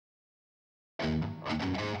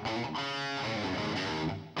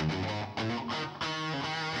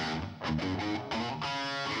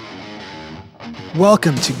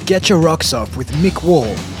Welcome to Get Your Rocks Off with Mick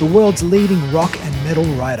Wall, the world's leading rock and metal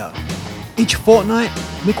writer. Each fortnight,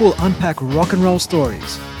 Mick will unpack rock and roll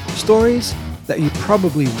stories. Stories that you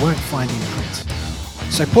probably won't find in print.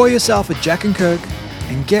 So pour yourself a Jack and Coke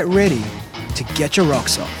and get ready to get your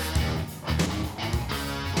rocks off.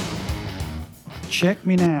 Check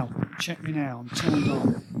me now, I'm turned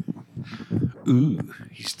on. Ooh,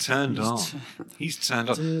 he's turned on. He's turned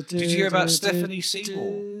on. Did you hear about Stephanie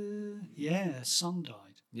Seymour? Yeah, her son died.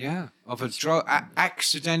 Yeah, of a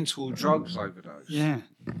accidental drugs overdose. Yeah.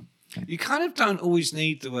 You kind of don't always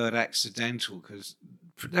need the word accidental because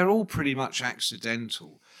they're all pretty much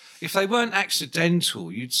accidental. If they weren't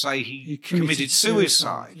accidental, you'd say he committed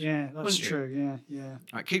suicide. Yeah, that's true. Yeah.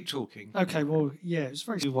 Right, keep talking. Okay, well, yeah, it was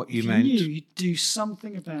very... Do what you if meant. You knew, you'd do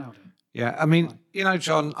something about it. Yeah, I mean, you know,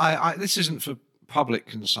 John, I this isn't for public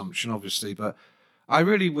consumption, obviously, but I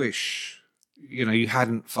really wish... you know, you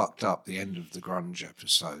hadn't fucked up the end of the grunge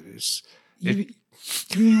episode. You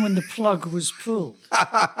mean when the plug was pulled?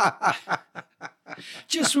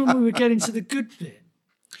 Just when we were getting to the good bit.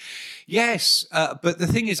 Yes, but the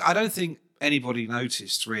thing is, I don't think anybody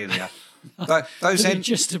noticed, really. It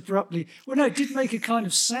just abruptly... Well, no, it did make a kind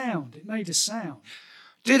of sound. It made a sound.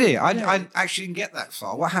 Did it? I actually didn't get that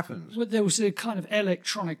far. What happened? Well, there was a kind of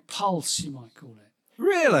electronic pulse, you might call it.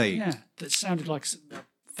 Really? Yeah, that sounded like a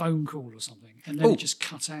phone call or something, and then it just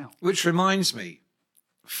cut out. Which reminds me,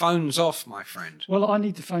 phone's off, my friend. Well, I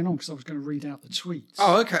need the phone on because I was going to read out the tweets.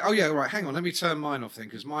 Oh, okay. Oh, yeah, right. Hang on. Let me turn mine off then,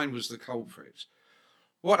 because mine was the culprit.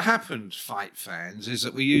 What happened, Fight fans, is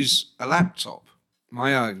that we use a laptop,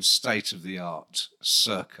 my own state-of-the-art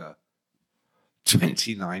circa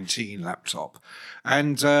 2019 laptop,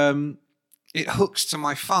 and it hooks to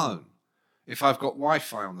my phone if I've got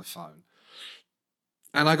Wi-Fi on the phone.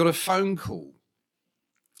 And I got a phone call.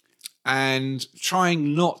 And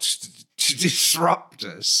trying not to disrupt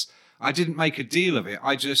us, I didn't make a deal of it.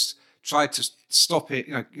 I just tried to stop it.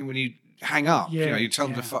 You know, when you hang up, you tell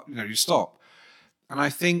them to, you stop. And I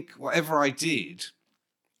think whatever I did,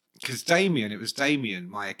 because it was Damien,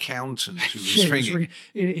 my accountant, who was ringing.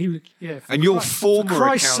 And your former for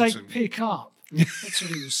Christ's accountant. Sake, pick up. That's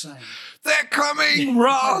what he was saying. They're coming,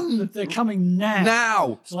 run! They're coming now.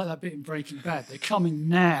 Now. It's like that bit in Breaking Bad. They're coming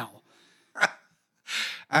now.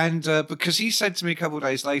 And because he said to me a couple of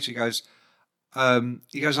days later, he goes, I'm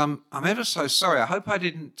ever so sorry. I hope I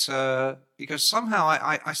didn't. He goes, somehow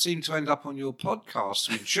I seem to end up on your podcast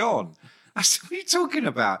with John. I said, what are you talking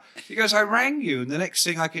about? He goes, I rang you, and the next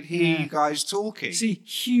thing I could hear you guys talking. See,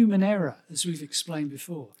 human error, as we've explained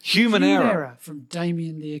before. Human error from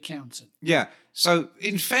Damien the accountant. Yeah. So,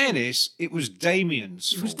 in fairness, it was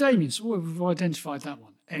Damien's fault. It was Damien's. Well, we've identified that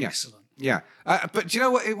one. Excellent. Yeah. But do you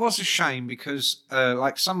know what? It was a shame because,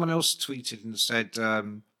 like, someone else tweeted and said...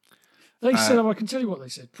 they said, I can tell you what they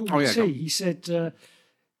said. Paul T, he said,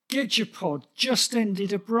 Get Your Pod just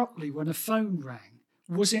ended abruptly when a phone rang.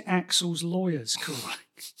 Was it Axl's lawyers calling?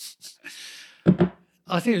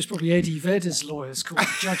 I think it was probably Eddie Vedder's lawyers calling,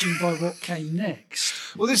 judging by what came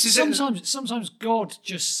next. Well, this is sometimes God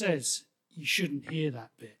just says you shouldn't hear that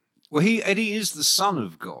bit. Well, Eddie is the son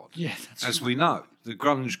of God, as we know, the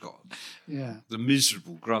grunge God, the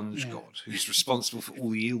miserable grunge God, who's responsible for all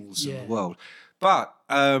the ills in the world. But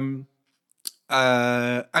and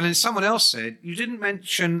then someone else said you didn't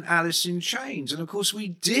mention Alice in Chains, and of course we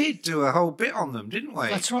did do a whole bit on them, didn't we?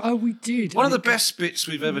 That's right. Oh, we did. One of the best bits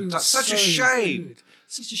we've ever done. Such a shame. Good.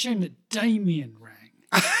 Such a shame that Damien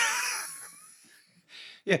rang.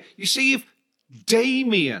 Yeah, you see, if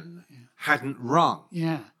Damien hadn't rung,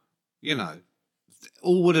 you know,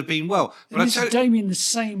 all would have been well. But is Damien the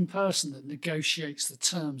same person that negotiates the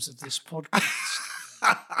terms of this podcast?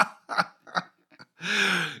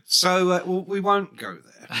 So we won't go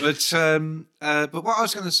there. But what I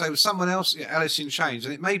was going to say was someone else, Alice in Chains,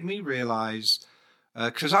 and it made me realise,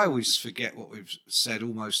 because I always forget what we've said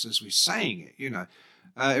almost as we're saying it, you know.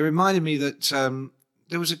 It reminded me that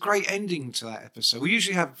there was a great ending to that episode. We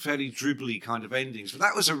usually have fairly dribbly kind of endings, but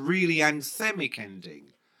that was a really anthemic ending.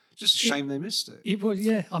 Just a shame they missed it. It was,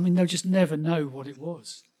 yeah. I mean, they'll just never know what it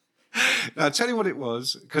was. Now, I'll tell you what it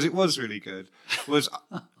was, because it was really good, was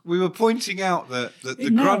we were pointing out that the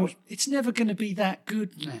grunge... It's never going to be that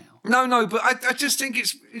good now. No, but I just think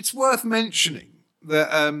it's worth mentioning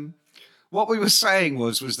that what we were saying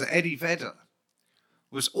was that Eddie Vedder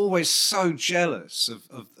was always so jealous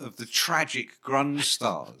of the tragic grunge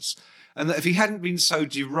stars, and that if he hadn't been so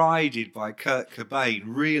derided by Kurt Cobain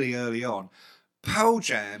really early on, Pearl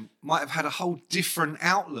Jam might have had a whole different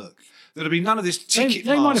outlook. There'd have been none of this ticket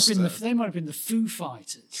They might have master. been they might have been the Foo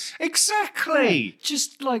Fighters. Exactly.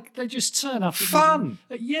 Just like they just turn up. Fun.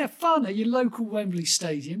 Fun at your local Wembley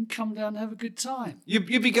Stadium. Come down and have a good time. You'd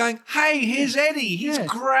be going, hey, here's Eddie. He's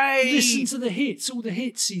great. Listen to the hits, all the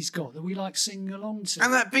hits he's got that we like singing along to.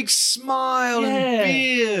 And that big smile and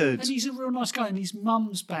beard. And he's a real nice guy, and his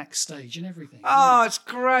mum's backstage and everything. Oh, it's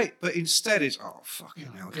great. But instead it's,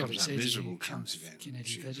 fucking hell, God, comes that Eddie, miserable it comes comes again. fucking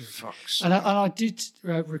Eddie Vedder again. Fuck's And I did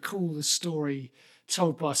recall the story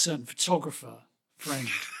told by a certain photographer friend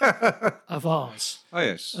of ours. Oh,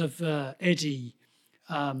 yes. Of Eddie,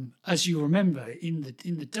 as you remember, in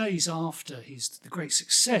the days after the great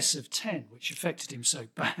success of 10, which affected him so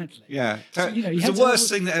badly. Yeah. So, it's the worst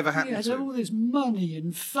thing that ever happened He to had him. all this money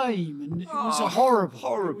and fame, and it was horrible.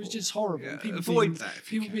 horrible. It was just horrible. Yeah, avoid that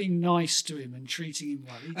if you People can. being nice to him and treating him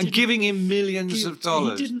well. And giving him millions of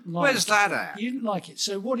dollars. He didn't like Where's it. that at? He didn't like it.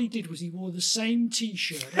 So what he did was he wore the same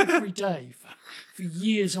T-shirt every day for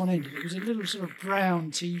years on end. It was a little sort of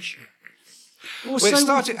brown T-shirt. Well,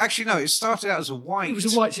 it started out as a white. It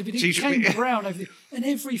was a white T-shirt, but it T-shirt. became brown over and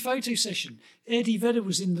every photo session, Eddie Vedder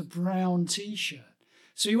was in the brown T-shirt.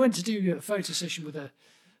 So he went to do a photo session with the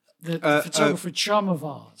photographer chum of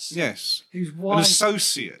ours. Yes. Who's An wide,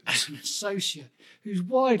 associate. an associate, who's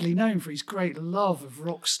widely known for his great love of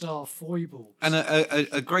rock star foibles. And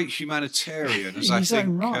a great humanitarian, as in I his think.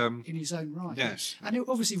 own right. In his own right. Yes. And it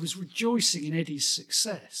obviously was rejoicing in Eddie's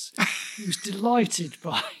success. He was delighted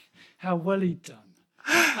by how well he'd done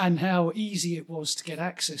and how easy it was to get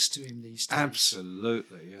access to him these days.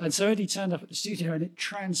 Absolutely. Yeah. And so Eddie turned up at the studio, and it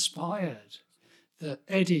transpired that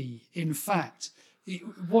Eddie, in fact, it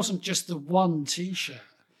wasn't just the one T-shirt.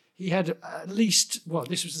 He had at least,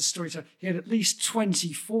 this was the story. He had at least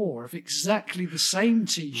 24 of exactly the same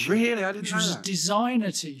T-shirt. Really? I didn't which know was that. a designer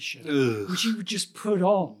T-shirt, which he would just put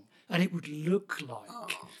on, and it would look like.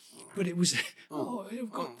 But it was,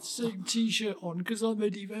 I've got the same T-shirt on because I'm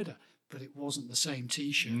Eddie Vedder. But it wasn't the same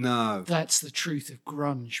T-shirt. No. That's the truth of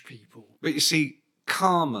grunge, people. But you see,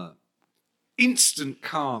 karma, instant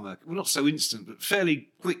karma, well, not so instant, but fairly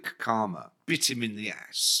quick karma, bit him in the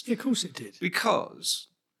ass. Yeah, of course it did. Because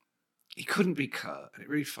he couldn't be Kurt, and it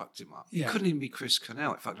really fucked him up. Yeah. He couldn't even be Chris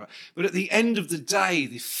Cornell, it fucked him up. But at the end of the day,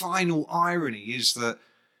 the final irony is that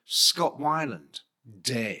Scott Weiland,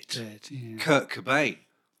 dead. Dead, yeah. Kurt Cobain,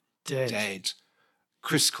 Dead. dead.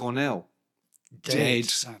 Chris Cornell, dead.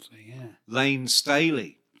 Sadly, yeah. Lane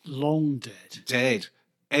Staley, Long dead. dead.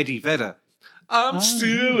 Eddie Vedder, I'm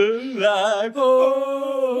still alive.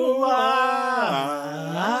 Oh,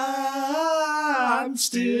 I'm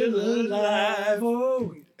still alive.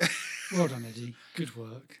 Oh. Well done, Eddie. Good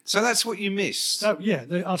work. So that's what you missed. So,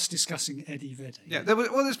 us discussing Eddie Vedder. Yeah,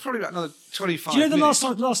 there's probably about another 25 Do you know the minutes.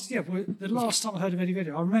 the last time I heard of Eddie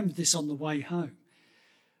Vedder, I remember this on the way home.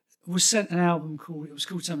 Was sent an album called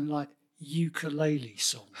something like Ukulele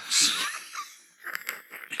Songs.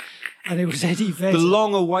 And it was Eddie Vedder. The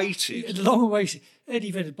long-awaited.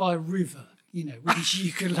 Eddie Vedder by a river, with his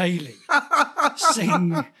ukulele.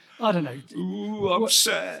 Sing, I don't know. Ooh, I'm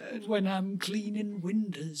sad. When I'm cleaning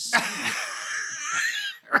windows.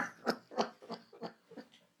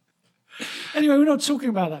 Anyway, we're not talking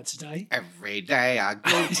about that today. Every day I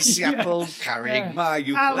go to Seattle carrying my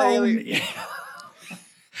How long- ukulele.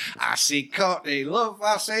 I see Courtney Love,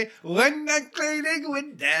 I say, when I'm cleaning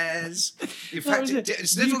windows. In fact,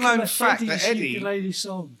 it's a little known fact that Ukulele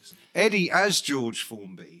Songs. Eddie, as George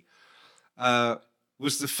Formby,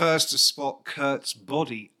 was the first to spot Kurt's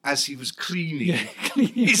body as he was cleaning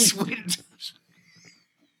his windows.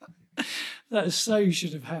 That so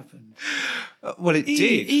should have happened. Well, it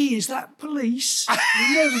did. Is that police?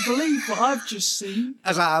 You never believe what I've just seen.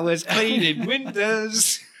 As I was cleaning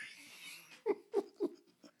windows.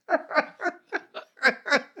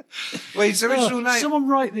 Well, his original name. Someone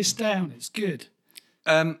write this down. It's good.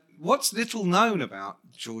 What's little known about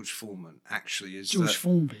George Foreman actually is George that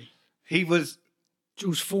Formby. he was.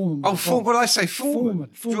 George Foreman. Oh, what did I say? Foreman.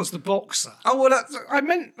 Foreman's the boxer. Oh, well, that's what I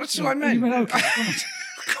meant. You went, okay.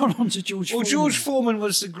 Gone on to George Foreman. Well, George Foreman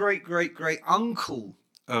was the great uncle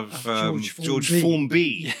of George Formby.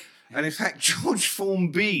 Formby. Yeah. And in fact, George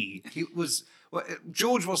Formby,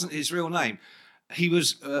 George wasn't his real name. He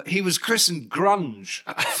was christened Grunge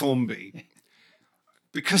Formby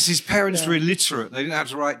because his parents were illiterate. They didn't have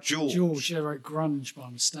to write George. George, wrote grunge by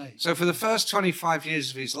mistake. So for the first 25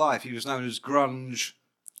 years of his life, he was known as Grunge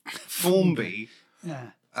Formby.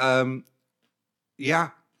 Yeah. Yeah.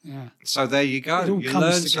 Yeah. So there you go. It all You comes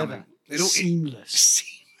learn together. something. Seamless.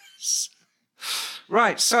 Seamless.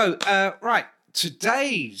 Right. So,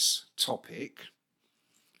 today's topic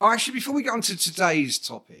Oh, actually, before we get on to today's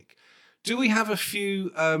topic, do we have a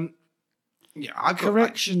few? I've got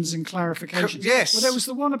Corrections and clarifications. Yes. Well, there was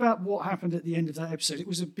the one about what happened at the end of that episode. It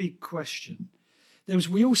was a big question. There was.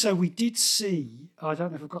 We did see. I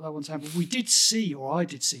don't know if I've got that one to hand, but we did see, or I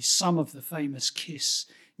did see, some of the famous Kiss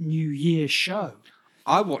New Year show.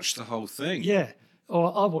 I watched the whole thing. Yeah.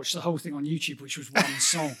 Or I watched the whole thing on YouTube, which was one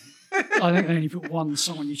song. I think they only put one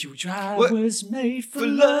song on YouTube, which was made for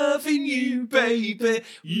loving you, baby.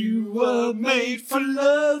 You were made for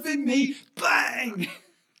loving me. Bang!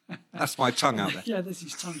 That's my tongue out there. Yeah, that's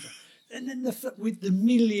his tongue. And then with the $1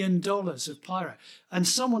 million of pyro. And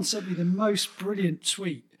someone sent me the most brilliant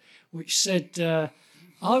tweet, which said,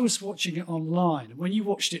 I was watching it online. And when you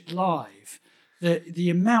watched it live, the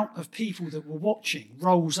amount of people that were watching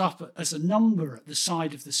rolls up as a number at the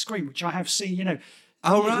side of the screen, which I have seen,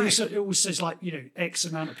 Oh, right. It always says X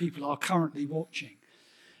amount of people are currently watching.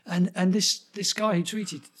 And this guy who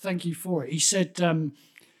tweeted, thank you for it. He said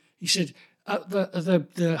at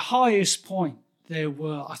the highest point there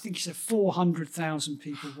were, I think he said 400,000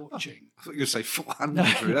 people watching. I thought you were going to say 400.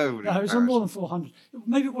 No, it was more than 400.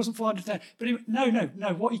 Maybe it wasn't 400,000. But anyway,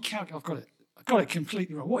 no. What he calculated, I got it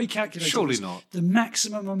completely wrong. What he calculated Surely was not. the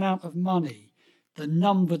maximum amount of money, the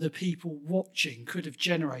number the people watching could have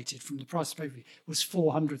generated from the price of pay-per-view was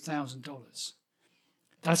 $400,000.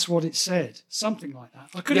 That's what it said, something like that.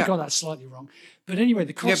 I could have got that slightly wrong. But anyway,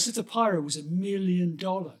 the cost of the pyro was $1 million.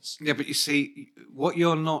 Yeah, but you see, what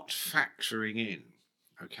you're not factoring in,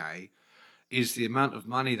 okay, is the amount of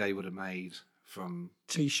money they would have made from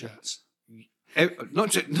T-shirts.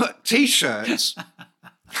 not T-shirts.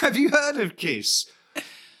 Have you heard of Kiss?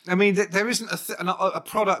 I mean, there isn't a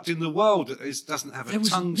product in the world that doesn't have a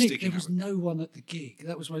tongue sticking There was out. no one at the gig.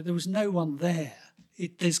 That was why there was no one there.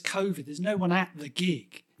 There's COVID. There's no one at the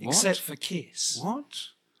gig except for Kiss. What?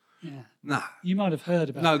 Yeah. No. You might have heard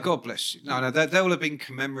about No, it. God bless you. No, there will have been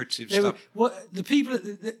commemorative stuff. The people at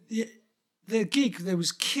the gig, there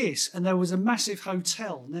was Kiss and there was a massive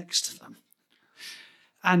hotel next to them.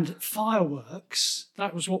 And fireworks,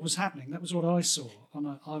 that was what was happening. That was what I saw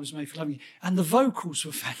on I Was Made for Loving You. And the vocals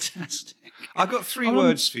were fantastic. I've got three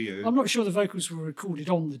words for you. I'm not sure the vocals were recorded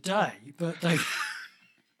on the day, but they...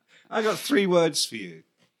 I got 3 words for you.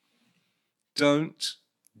 Don't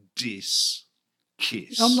diss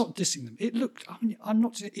Kiss. I'm not dissing them. It looked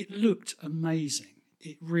amazing.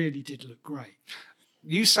 It really did look great.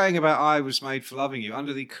 You saying about I Was Made for Loving You,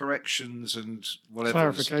 under the corrections and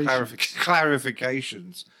whatever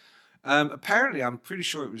clarifications. Apparently, I'm pretty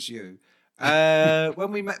sure it was you.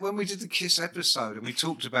 When we did the Kiss episode and we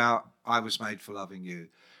talked about I Was Made for Loving You,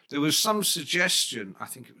 there was some suggestion, I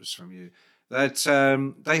think it was from you, that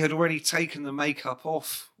they had already taken the makeup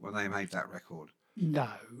off when they made that record. No,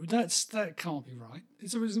 that can't be right.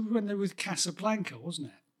 It was when they were with Casablanca, wasn't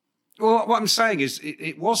it? Well, what I'm saying is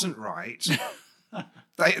it wasn't right.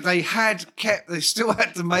 They still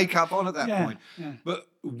had the makeup on at that point. Yeah. But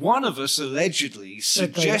one of us allegedly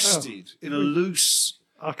suggested in a loose,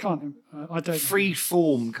 I don't know. free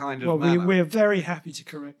form kind of manner. We're very happy to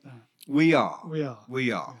correct that. We are.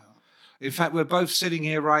 We are. In fact, we're both sitting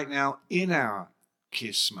here right now in our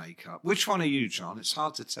Kiss makeup. Which one are you, John? It's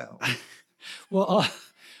hard to tell. Well,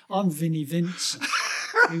 I'm Vinnie Vincent.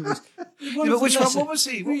 Who was, but which one? What was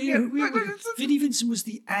he? Vinnie Vincent was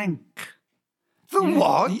the Ankh. The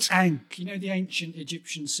what? The Ankh. You know the ancient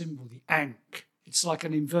Egyptian symbol, the Ankh. It's like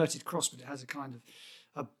an inverted cross, but it has a kind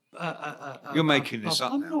of You're making this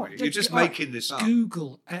up now, aren't you? You're just making this up.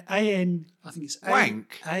 Google A-N, I think it's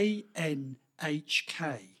Wank?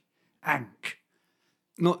 A-N-H-K. Ankh.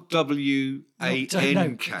 Not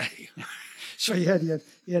W-A-N-K. So he had an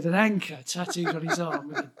anchor tattooed on his arm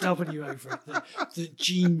with a W over it that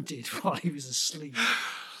Gene did while he was asleep.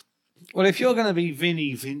 Well, if you're going to be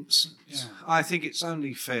Vinnie Vincent, I think it's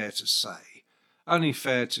only fair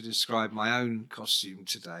to describe my own costume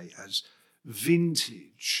today as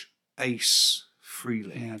vintage Ace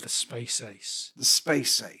Frehley. Yeah, the Space Ace. The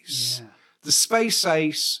Space Ace. Yeah. The Space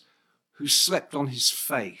Ace who slept on his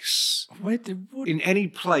face. In any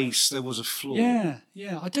place there was a floor. Yeah.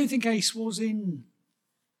 I don't think Ace was in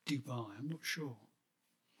Dubai. I'm not sure.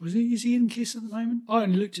 Is he in Kiss at the moment? I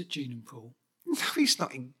only looked at Gene and Paul. No, he's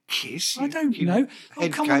not in Kiss. I don't know. Oh,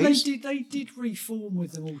 come on, case. they did reform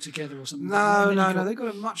with them all together or something. No, they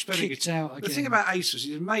got a much better kicked out again. The thing about Ace was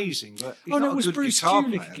he's amazing, but he's not it was a good Bruce guitar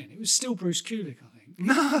Kulick player. again. It was still Bruce Kulick, I think.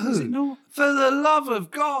 No, Was it not? For the love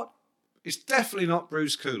of God, it's definitely not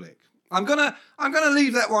Bruce Kulick. I'm gonna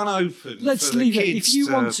leave that one open. Let's for leave the it. kids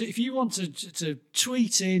If you want to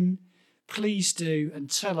tweet in, please do and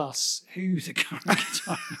tell us who the current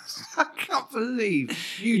guitarist is. I can't believe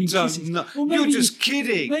you In don't Kisses. know. Well, You're maybe just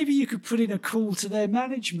kidding. Maybe you could put in a call to their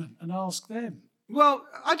management and ask them. Well,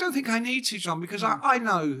 I don't think I need to, John, because I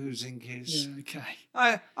know who Zinc is. Yeah,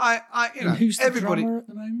 okay. You know, And who's the everybody, drummer at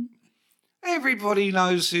the moment? everybody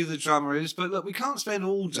knows who the drummer is, but look, we can't spend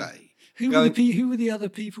all day. Who were the other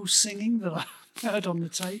people singing that I heard on the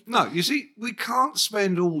tape? No, you see, we can't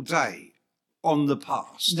spend all day on the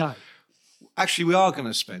past. No. Actually, we are going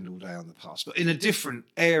to spend all day on the past, but in a different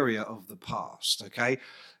area of the past, okay?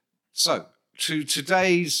 So, to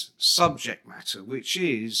today's subject matter, which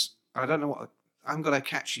is, I don't know what, I haven't got a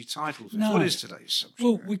catchy title for this. No. What is today's subject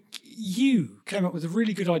Well, matter? you came up with a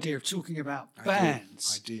really good idea of talking about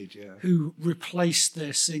bands I did, yeah. who replaced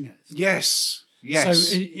their singers. Yes. So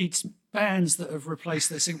it's bands that have replaced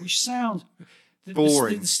their singers, which sound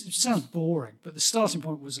Boring. It sounds boring, but the starting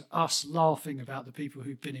point was us laughing about the people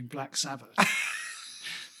who've been in Black Sabbath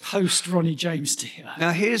post Ronnie James Dio. Now,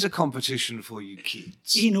 here's a competition for you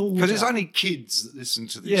kids. In order. Because it's only kids that listen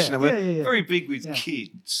to this. Yeah, You know, we're yeah. very big with Yeah.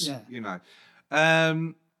 kids, Yeah. you know.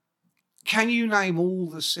 Can you name all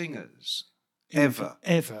the singers ever?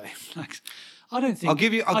 Ever. I don't think. I'll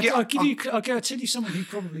give you- I'll tell you someone who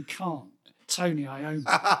probably can't. Tony Iommi.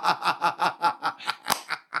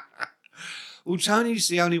 Well, Tony's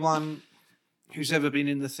the only one who's ever been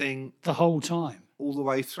in the thing The whole time. all the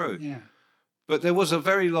way through. Yeah. But there was a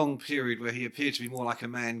very long period where he appeared to be more like a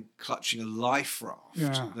man clutching a life raft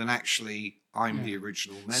Yeah. than actually I'm the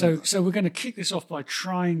original member. So we're going to kick this off by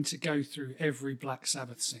trying to go through every Black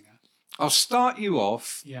Sabbath singer. I'll start you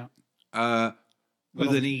off Yeah.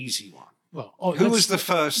 with an easy one. Well, Who was the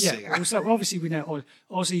first Yeah, singer? well, so obviously we know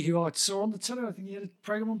Ozzy, who I saw on the telly. I think he had a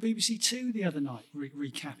program on BBC Two the other night,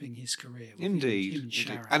 recapping his career. With Indeed. him and Indeed.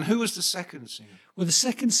 Sharon. And who was the second singer? Well, the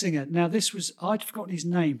second singer. Now this was I'd forgotten his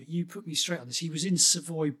name, but you put me straight on this. He was in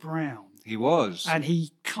Savoy Brown, He was. and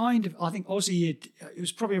he kind of I think Ozzy had. It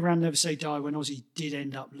was probably around Never Say Die when Ozzy did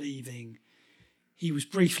end up leaving. He was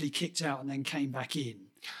briefly kicked out and then came back in.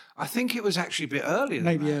 I think it was actually a bit earlier than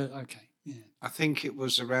Maybe that. okay, yeah. I think it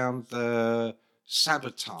was around the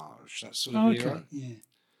Sabotage, that sort of Okay, era. yeah.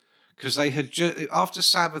 Because they had after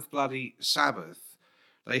Sabbath, Bloody Sabbath,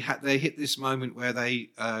 they hit this moment where they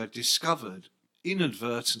discovered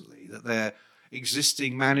inadvertently that their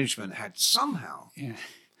existing management had somehow Yeah.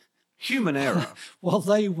 human error.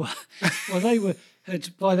 They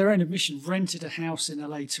had by their own admission rented a house in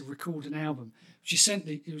LA to record an album, which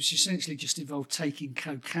essentially just involved taking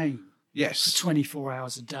cocaine for Yes. 24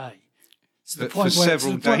 hours a day. To the But point for where,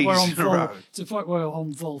 several to the point where days on in a Vol, row. to the point where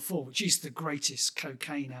on Vol 4, which is the greatest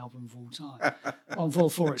cocaine album of all time, on Vol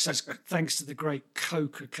 4 it says thanks to the great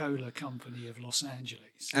Coca-Cola Company of Los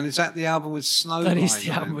Angeles. And is that the album with Snowblind? That is the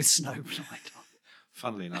on album it? with Snowblind on.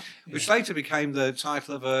 Funnily enough, which later became the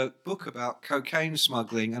title of a book about cocaine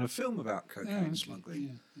smuggling and a film about cocaine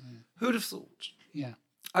smuggling. Who'd have thought? Yeah.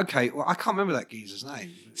 Okay, well, I can't remember that geezer's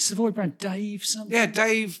name. Savoy Brown, Dave something? Yeah,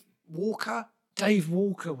 Dave Walker. Dave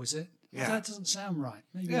Walker, was it? Yeah. That doesn't sound right.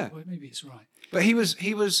 Maybe, Yeah. maybe it's right. But he was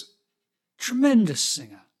Tremendous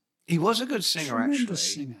singer. a good singer Tremendous actually.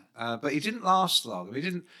 singer. But he didn't last long. I mean, he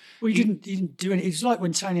didn't. Well, he didn't do anything. It's like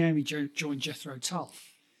when Tony Iommi joined Jethro Tull.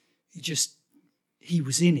 He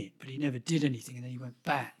was in it, but he never did anything, and then he went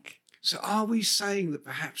back. So are we saying that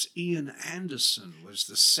perhaps Ian Anderson was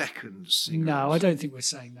the second singer? No, I don't think we're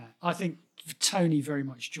saying that. I think Tony very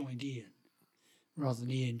much joined Ian rather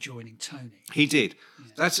than Ian joining Tony. He did.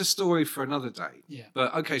 That's a story for another day. Yeah.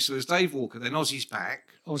 But okay, so there's Dave Walker, then Ozzy's back.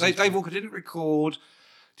 Ozzy's Dave Walker didn't record.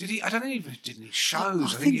 Did he? I don't know if he did any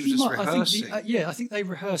shows. I think he was just might- rehearsing. I think they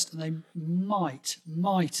rehearsed and they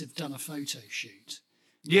might have done a photo shoot.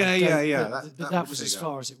 yeah. But that would was as figure.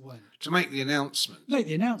 far as it went. To make the announcement. Make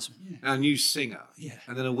the announcement, yeah. Our new singer. Yeah.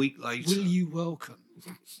 And then a week later. Will you welcome?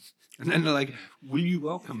 And then they're like, will you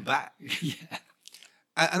welcome back? Yeah.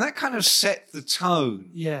 And that kind of set the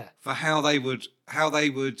tone Yeah. for how they would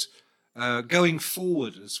going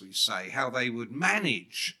forward, as we say, how they would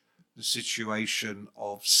manage the situation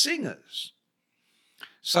of singers.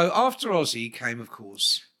 So after Ozzy came, of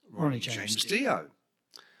course, Ronnie James Dio.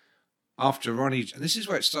 After Ronnie, and this is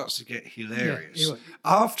where it starts to get hilarious. Yeah,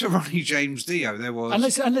 After Ronnie James Dio, there was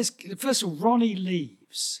And let's first of all, Ronnie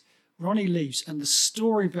leaves, and the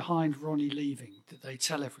story behind Ronnie leaving that they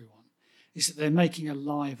tell everyone is that they're making a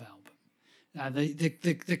live album. Now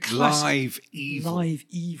the classic, Live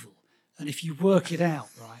Evil, and if you work it out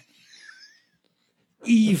right,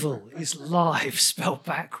 evil is live spelled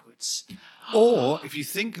backwards. or if you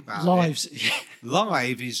think about Lives it,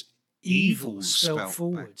 live is evil spelled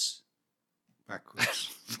forwards. backwards.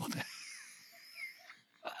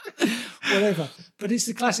 whatever. But it's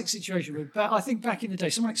the classic situation where I think back in the day,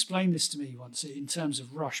 someone explained this to me once in terms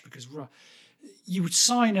of Rush, because you would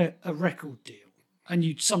sign a record deal and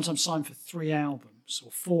you'd sometimes sign for 3 albums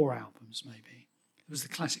or 4 albums maybe. It was the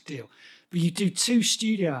classic deal. But you do 2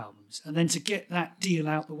 studio albums, and then to get that deal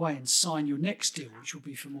out the way and sign your next deal, which will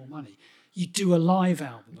be for more money, you do a live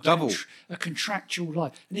album. Double. A contractual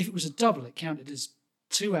live. And if it was a double, it counted as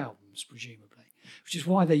 2 albums, presumably. Which is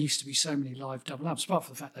why there used to be so many live double albums, apart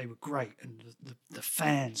from the fact they were great and the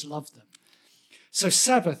fans loved them. So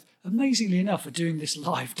Sabbath, amazingly enough, are doing this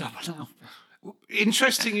live double album.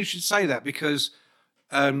 Interesting you should say that, because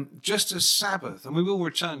just as Sabbath, and we will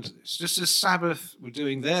return to this, just as Sabbath were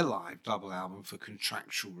doing their live double album for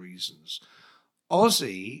contractual reasons,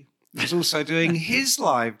 Ozzy was also doing his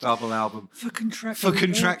live double album for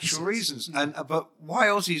contractual reasons. And but why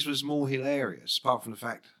Ozzy's was more hilarious, apart from the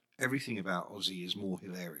fact everything about Ozzy is more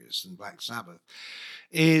hilarious than Black Sabbath,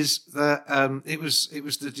 is that it was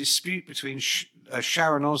the dispute between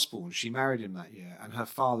Sharon Osbourne, she married him that year, and her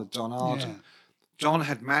father Don Arden. Yeah. Don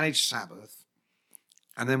had managed Sabbath,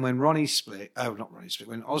 and then when when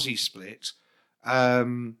Ozzy split,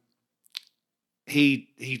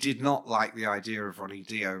 he did not like the idea of Ronnie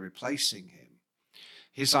Dio replacing him.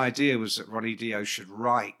 His idea was that Ronnie Dio should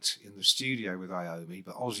write in the studio with Iommi,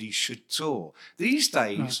 but Ozzy should tour. These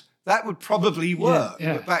days, that would probably work,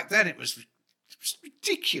 but back then it was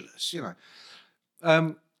ridiculous, you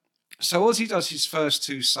know. So Ozzy does his first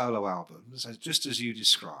 2 solo albums, just as you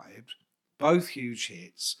described, both huge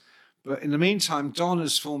hits. But in the meantime, Don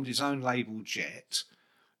has formed his own label, Jet,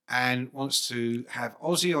 and wants to have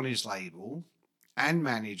Ozzy on his label and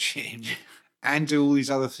manage him and do all these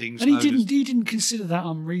other things. And he didn't consider that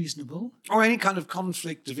unreasonable. Or any kind of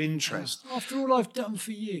conflict of interest. After all I've done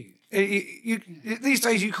for you. These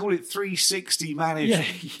days you call it 360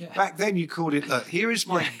 management. Yeah. Back then you called it, look, here is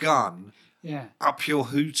my gun up your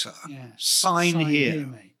hooter. Yeah. Sign here.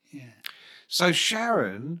 Mate. Yeah. So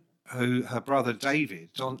Sharon, who her brother David,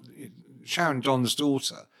 Sharon Don's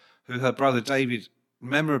daughter, who her brother David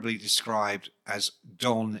memorably described as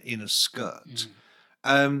Don in a skirt,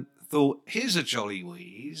 thought, here's a jolly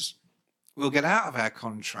wheeze. We'll get out of our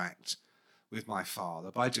contract with my father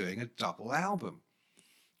by doing a double album.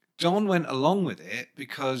 Don went along with it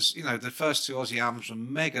because, you know, the first 2 Ozzy albums were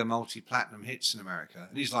mega multi-platinum hits in America.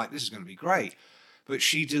 And he's like, this is going to be great. But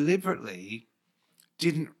she deliberately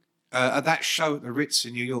didn't, at that show at the Ritz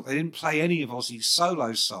in New York, they didn't play any of Ozzy's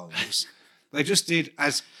solo songs. They just did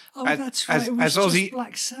as Ozzy,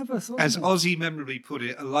 Black Sabbath, as Ozzy memorably put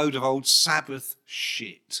it, a load of old Sabbath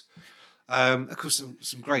shit. Of course,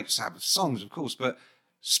 some great Sabbath songs, of course, but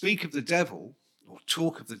Speak of the Devil or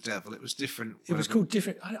Talk of the Devil, it was different. It was called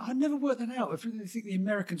different. I never worked that out. I think the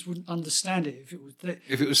Americans wouldn't understand it if it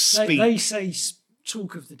was. Speak. They say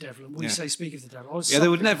Talk of the Devil, and we say Speak of the Devil. They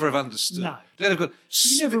would never have understood. No. They'd have gone,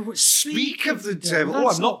 Speak of the Devil. Oh,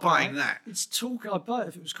 I'm not buying that. It's Talk. I'd buy it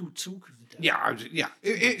if it was called Talk of the Devil. Yeah.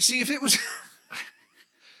 See, if it was...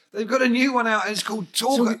 They've got a new one out and it's called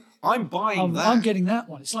Talk. I'm buying that. I'm getting that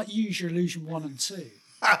one. It's like Use Your Illusion 1 and 2.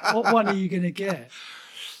 What one are you going to get?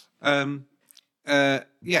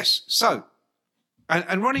 Yes. So,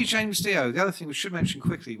 and Ronnie James Dio, the other thing we should mention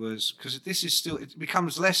quickly was, because this is still, it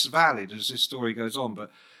becomes less valid as this story goes on,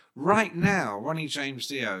 but right now, Ronnie James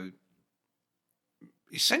Dio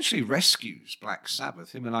essentially rescues Black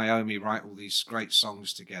Sabbath. Him and Iommi write all these great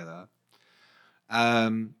songs together.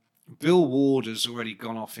 Bill Ward has already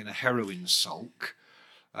gone off in a heroin sulk.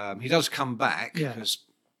 He does come back because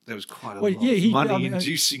there was quite a lot of money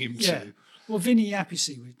inducing him to. Well, Vinny Appice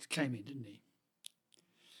came in, didn't he?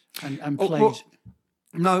 And played.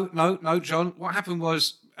 No, John. What happened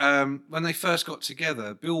was when they first got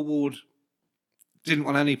together, Bill Ward didn't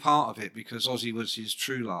want any part of it because Ozzy was his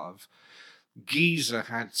true love. Geezer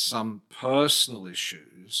had some personal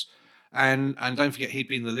issues, and don't forget he'd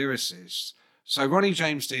been the lyricist. So Ronnie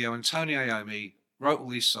James Dio and Tony Iommi wrote all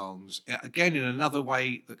these songs, again in another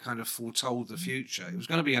way that kind of foretold the future. It was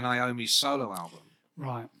going to be an Iommi solo album.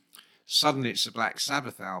 Right. Suddenly it's a Black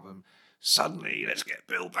Sabbath album. Suddenly, let's get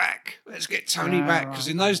Bill back. Let's get Tony back. Because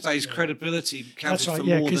in those days, credibility counted for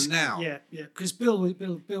more than now. Yeah. Because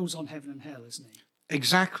Bill's on Heaven and Hell, isn't he?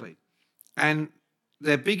 Exactly. And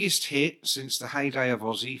their biggest hit since the heyday of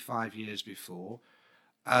Ozzy 5 years before,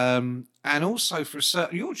 and also for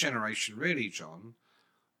your generation, really, John,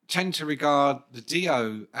 tend to regard the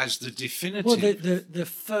Dio as the definitive. Well, the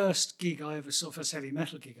first gig I ever saw, first heavy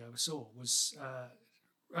metal gig I ever saw was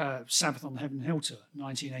Sabbath on the Heaven and Hell tour,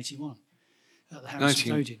 1981. at the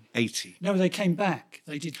Harrison Odin. 1980. No, they came back.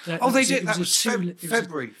 They did. That, Oh, they was- did. it That a was two-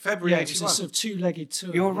 February Yeah, 81. it was a sort of two-legged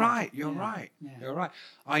tour. You're yeah. right. You're Yeah, right. yeah. You're right.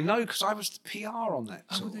 I know because I was the PR on that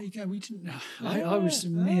Oh, tour. well, there you go. We didn't know. I was a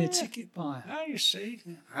mere ticket buyer. Oh, you see.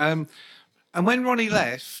 And when Ronnie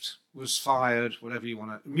left, was fired, whatever you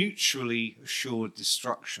want to, mutually assured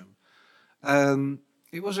destruction,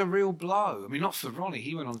 it was a real blow. I mean, not for Ronnie.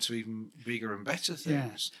 He went on to even bigger and better Yeah.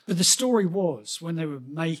 things. But the story was when they were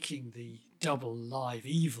making the double live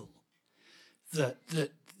evil that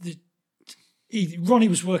Ronnie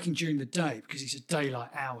was working during the day because he's a daylight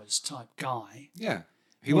hours type guy. Yeah.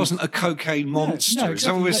 He wasn't a cocaine monster. No, Is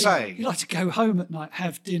that what we're saying? You like to go home at night,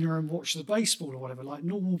 have dinner, and watch the baseball or whatever, like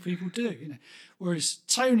normal people do. Whereas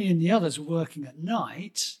Tony and the others were working at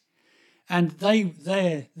night, and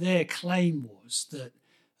their claim was that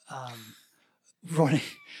Ronnie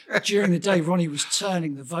during the day Ronnie was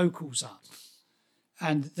turning the vocals up,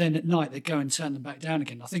 and then at night they'd go and turn them back down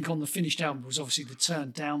again. I think on the finished album was obviously the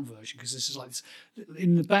turned down version because this is like this,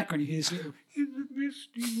 in the background you hear this little in the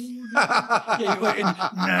misty morning.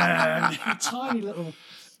 Tiny little.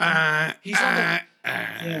 He's like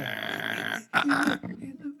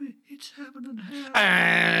it's heaven and hell.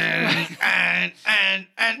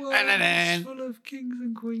 World's full of kings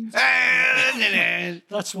and queens.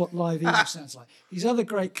 That's what Live Evil sounds like. His other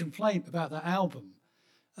great complaint about that album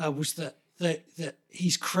was that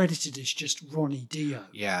he's credited as just Ronnie Dio.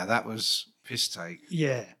 Yeah, that was piss take.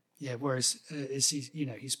 Yeah. Whereas is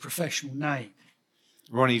his professional name,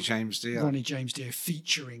 Ronnie James Dio. Ronnie James Dio,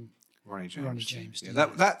 featuring Ronnie James Dio. Dio.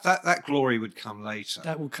 That glory would come later.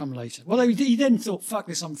 That will come later. Well, he then thought, "Fuck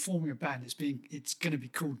this! I'm forming a band. It's going to be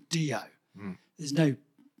called Dio." There's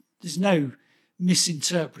no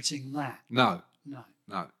misinterpreting that. No.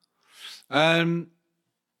 And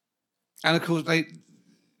of course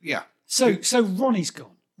So Ronnie's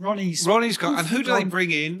gone. Ronnie's gone. And who do they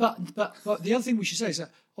bring in? But the other thing we should say is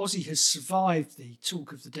that Ozzy has survived the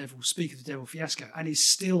Speak of the Devil fiasco and is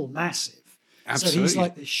still massive. Absolutely. So he's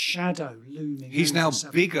like this shadow looming. He's over now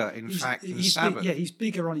Sabbath. bigger, in fact, than Sabbath. He's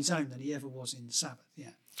bigger on his own than he ever was in Sabbath.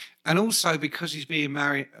 Yeah. And also because he's being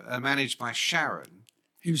managed by Sharon.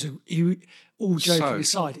 All joking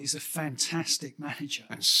aside, is a fantastic manager.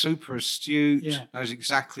 And super astute, Yeah. knows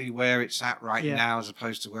exactly where it's at right Yeah. now as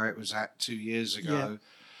opposed to where it was at 2 years ago. Yeah.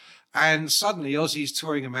 And suddenly Ozzy's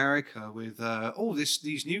touring America with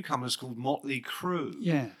these newcomers called Motley Crue.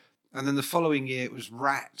 Yeah. And then the following year it was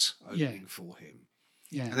Rat opening for him.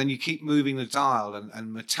 Yeah. And then you keep moving the dial,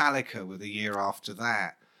 and Metallica were the year after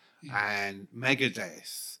that, and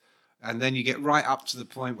Megadeth. And then you get right up to the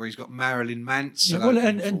point where he's got Marilyn Manson.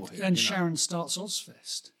 And Sharon starts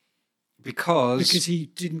Ozfest. Because he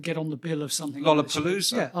didn't get on the bill of something.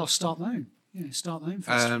 Lollapalooza. Yeah, I'll start my own. Yeah, start my own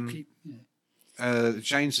festival.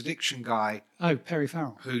 Jane's Addiction guy. Oh, Perry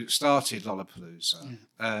Farrell. Who started Lollapalooza.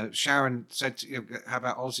 Sharon said, how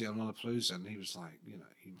about Ozzy on Lollapalooza? And he was like, you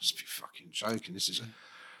must be fucking joking. This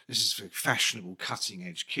is for fashionable,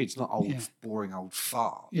 cutting-edge kids, not boring old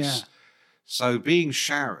farts. Yeah. So being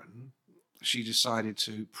Sharon, she decided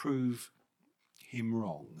to prove him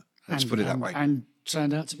wrong. Let's put it that way. And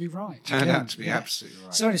turned out to be right. Turned out to be absolutely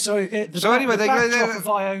right. So anyway, the backdrop of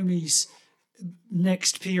Iommi's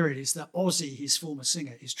next period is that Ozzy, his former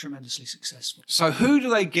singer, is tremendously successful. So who do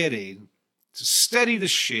they get in to steady the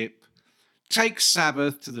ship, take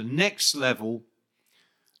Sabbath to the next level?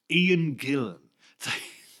 Ian Gillan.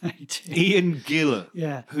 They did. Ian Gillan,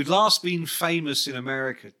 Yeah. who'd last been famous in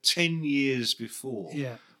America 10 years before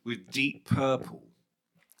with Deep Purple.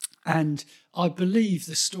 And I believe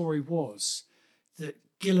the story was that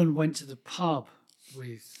Gillan went to the pub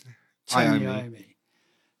with Tony Iommi,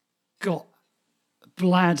 got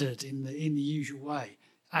bladdered in the usual way,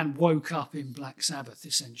 and woke up in Black Sabbath,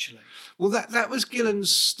 essentially. Well, that was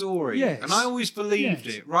Gillan's story. Yes. And I always believed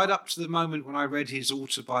Yes. it, right up to the moment when I read his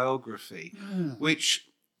autobiography, which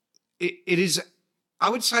it is, I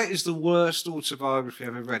would say it is the worst autobiography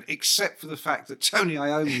I've ever read, except for the fact that Tony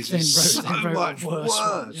Iommi's is so much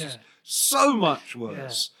worse. Yeah. So much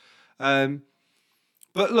worse. But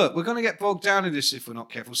look, we're going to get bogged down in this if we're not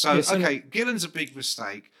careful. So, Gillan's a big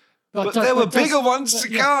mistake. But there were bigger ones to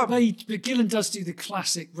come. But Gillan does do the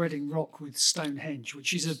classic Reading Rock with Stonehenge,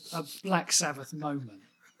 which is a Black Sabbath moment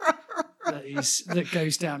that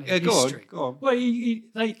goes down in history. Go on. Well,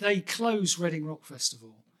 they close Reading Rock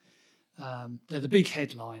Festival. They're the big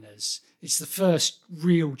headliners. It's the first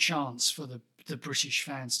real chance for the British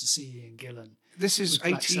fans to see Ian Gillan. This is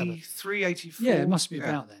 83, 84? Yeah, it must be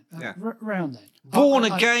about then. Around then. Born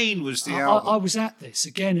Again was the album. I was at this,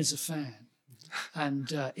 again as a fan.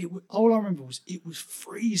 And all I remember was it was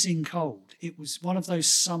freezing cold. It was one of those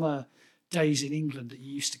summer days in England that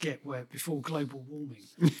you used to get where before global warming.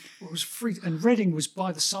 It was free, and Reading was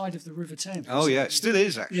by the side of the River Thames. Oh yeah, it still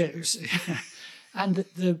is actually. Yeah, it was, and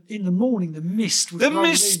in the morning the mist would The roll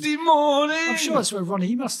misty in. morning. I'm sure that's where Ronnie,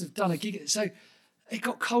 he must have done a gig. So it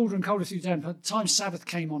got colder and colder through the day. By the time Sabbath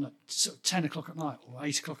came on at sort of 10 o'clock at night or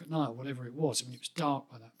 8 o'clock at night or whatever it was, I mean, it was dark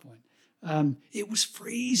by that point. It was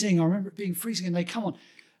freezing. I remember it being freezing, and they come on,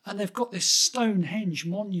 and they've got this Stonehenge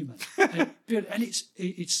monument, and it's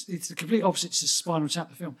the complete opposite to Spinal Tap,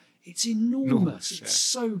 the film. It's enormous. It's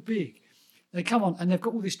so big. They come on, and they've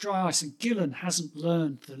got all this dry ice, and Gillan hasn't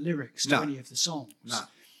learned the lyrics to any of the songs. No.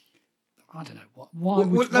 I don't know why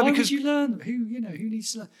would you learn them? Who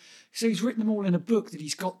needs to learn? So he's written them all in a book that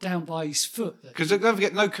he's got down by his foot. Because they're going to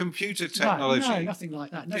get no computer technology. No, nothing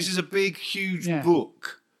like that. No. This is a big, huge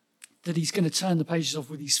book. That he's going to turn the pages off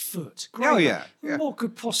with his foot. Great. Oh, yeah. What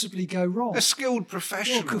could possibly go wrong? A skilled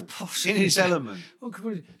professional What could possibly in his element.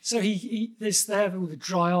 So they have all the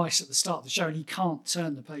dry ice at the start of the show, and he can't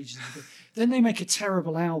turn the pages of the book. Then they make a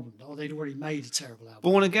terrible album. Or they'd already made a terrible album.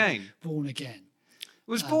 Born Again. Born Again.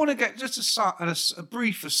 Was Born Again, just a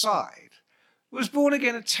brief aside, was Born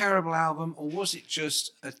Again a terrible album, or was it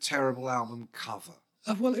just a terrible album cover?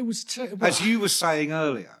 Well, it was terrible. As you were saying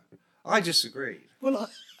earlier, I disagreed. Well,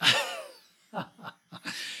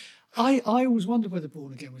 I always wondered whether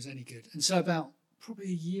Born Again was any good. And so about probably a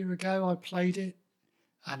year ago, I played it,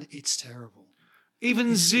 and it's terrible.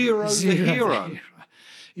 Even Zero the Hero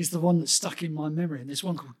is the one that's stuck in my memory. And there's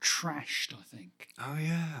one called Trashed, I think. Oh,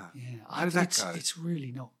 yeah. Yeah. How did that go? It's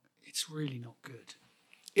really not good.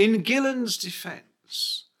 In Gillan's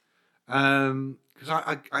defence,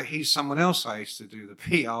 because he's someone else I used to do the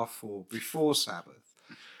PR for before Sabbath,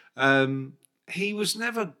 he was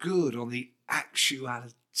never good on the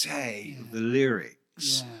actuality of the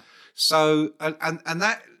lyrics. Yeah. So, and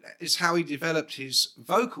that is how he developed his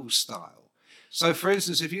vocal style. So, for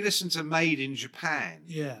instance, if you listen to Made in Japan,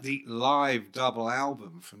 the live double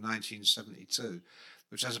album from 1972,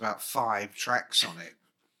 which has about 5 tracks on it,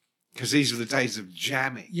 because these were the days of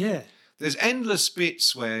jamming. Yeah. There's endless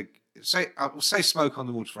bits where, I will say Smoke on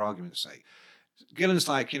the Water for argument's sake. Gillan's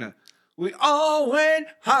like, we all went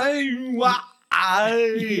high,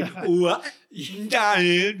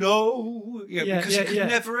 because he could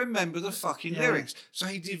never remember the fucking lyrics. So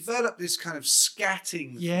he developed this kind of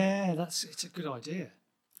scatting. Yeah, it's a good idea.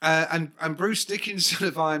 And Bruce Dickinson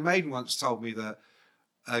of Iron Maiden once told me that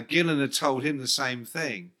Gillan had told him the same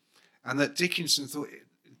thing, and that Dickinson thought,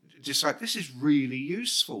 this is really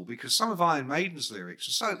useful because some of Iron Maiden's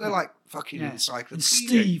lyrics are they're like fucking encyclopedia. And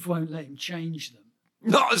Steve won't let him change them.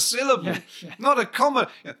 Not a syllable, not a comma.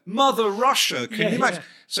 Mother Russia, can you imagine?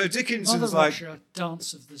 So Dickinson's Mother like, Russia,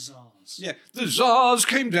 Dance of the Tsars. Yeah, the Tsars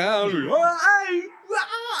came down.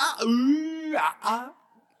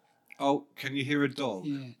 Oh, can you hear a dog?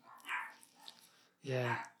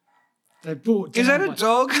 Yeah. They're brought down. Is that a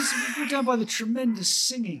dog? It's brought down by the tremendous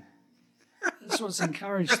singing. That's what's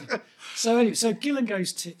encouraged them. So anyway, Gillan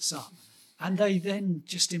goes tits up, and they then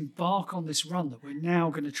just embark on this run that we're now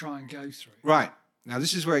going to try and go through. Right. Now,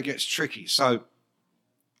 this is where it gets tricky. So,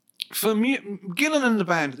 Gillan and the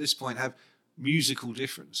band at this point have musical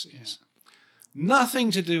differences.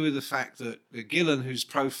 Nothing to do with the fact that Gillan, whose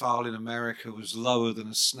profile in America was lower than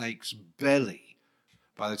a snake's belly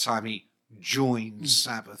by the time he joined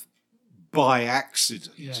Sabbath by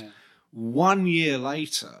accident. 1 year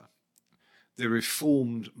later, the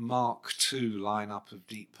reformed Mark II lineup of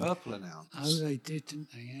Deep Purple announced. Oh, they did,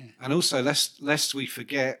 didn't they? Yeah. And also, lest we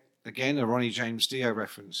forget, again, a Ronnie James Dio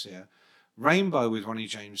reference here, Rainbow with Ronnie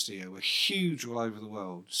James Dio were huge all over the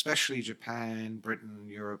world, especially Japan, Britain,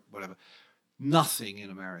 Europe, whatever. Nothing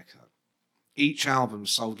in America. Each album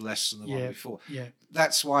sold less than the one before. Yeah.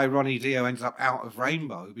 That's why Ronnie Dio ended up out of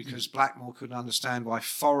Rainbow, because Blackmore couldn't understand why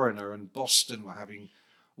Foreigner and Boston were having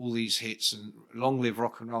all these hits, and Long Live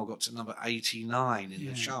Rock and Roll got to number 89 in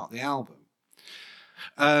the chart, the album.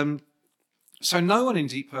 So no one in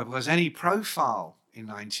Deep Purple has any profile in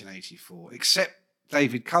 1984 except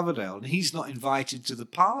David Coverdale, and he's not invited to the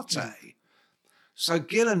party. So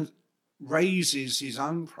Gillan raises his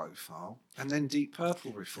own profile, and then Deep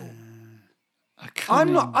Purple reform.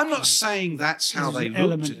 I'm not saying that's how they looked at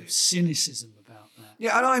element it. of cynicism about that.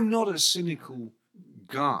 Yeah, and I'm not a cynical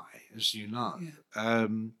guy, as you know.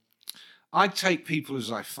 I take people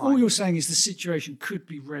as I find All you're them. saying is the situation could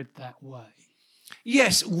be read that way.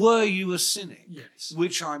 Yes, were you a cynic? Yes.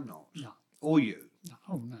 Which I'm not. No. Or you. No.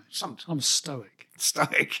 Oh, no. Sometimes. I'm a stoic.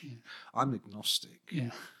 Stoic. I'm agnostic.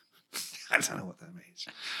 Yeah. I don't know what that means.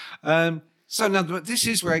 So now this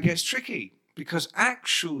is where it gets tricky, because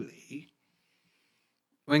actually,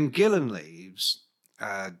 when Gillan leaves,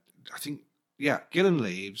 I think Gillan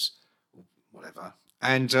leaves, whatever,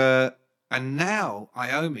 and now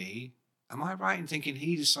Iommi. Am I right in thinking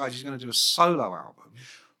he decides he's going to do a solo album?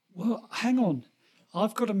 Well, hang on.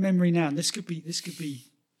 I've got a memory now, and this could be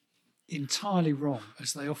entirely wrong,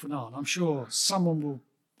 as they often are. And I'm sure someone will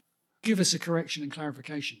give us a correction and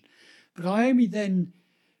clarification. But Iommi then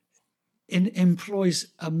employs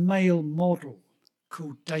a male model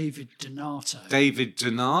called David Donato. David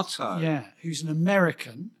Donato. Yeah, who's an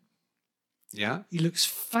American. Yeah. He looks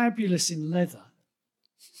fabulous in leather.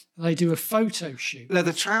 They do a photo shoot.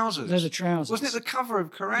 Leather trousers. Wasn't it the cover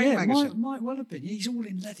of Kerrang magazine? Yeah, might well have been. He's all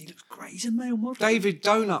in leather. He looks great. He's a male model. David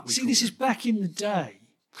Donut. See, this is back in the day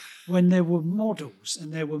when there were models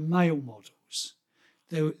and there were male models.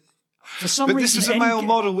 There were, for some but reason, this was a male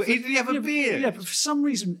model. Did he have a beard? Yeah, but for some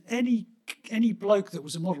reason, any bloke that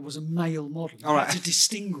was a model was a male model. You had to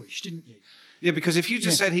distinguish, didn't you? Yeah, because if you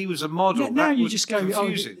just said he was a model, now that you would just go,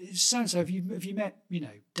 confusing. so have you met,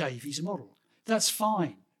 Dave? He's a model. That's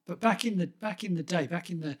fine. But back in the day, back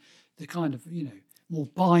in the kind of more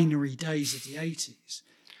binary days of the 80s,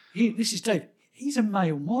 this is Dave. He's a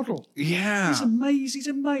male model. Yeah, he's amazing. He's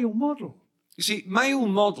a male model. You see, male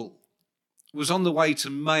model was on the way to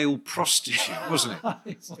male prostitute, wasn't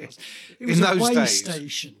it? It was in a those way days,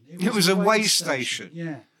 station. It was a way station.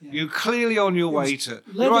 Yeah. You're clearly on your way to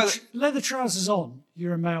leather trousers on.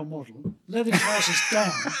 You're a male model. Leather trousers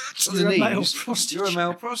down. to you're the a male knees. prostitute. You're a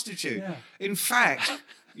male prostitute. Yeah. In fact,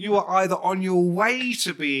 you are either on your way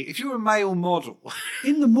to be, if you're a male model,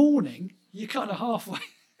 in the morning, you're kind of halfway.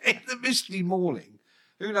 In the misty morning,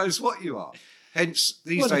 who knows what you are? Hence,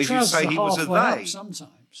 these the days you trousers say are he was a halfway up they.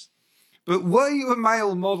 sometimes. But were you a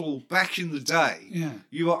male model back in the day? Yeah.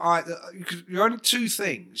 You were either, you're only two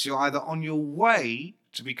things. You're either on your way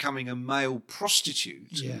to becoming a male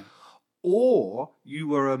prostitute, or you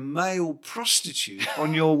were a male prostitute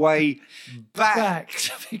on your way back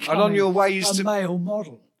to and on your ways a to male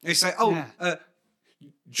model. They say,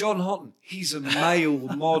 John Houghton, he's a male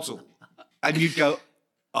model, and you'd go,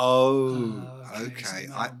 okay,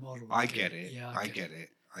 I get it. Yeah, I get it.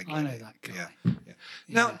 I know that guy. Yeah.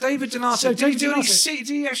 Now, David Donato, did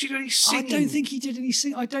he actually do any singing? I don't think he did any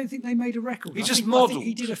singing. I don't think they made a record. He I just think modelled.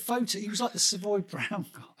 he did a photo. He was like the Savoy Brown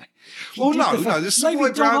guy. The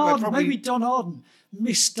Savoy Brown guy probably... Maybe Don Arden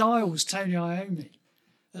misstyles Tony Iommi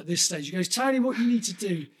at this stage. He goes, Tony, what you need to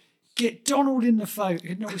do, get Donald in the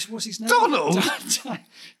photo. No, what's his name? Donald?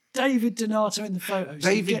 David Donato in the photos.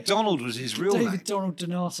 David Donald was his real name. David Donald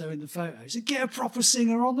Donato in the photos. And get a proper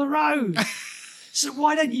singer on the road. So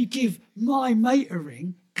why don't you give my mate a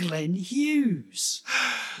ring, Glenn Hughes?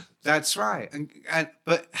 That's right.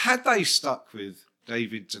 But had they stuck with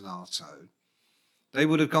David Donato, they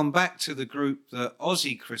would have gone back to the group that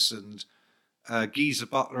Ozzy christened Geezer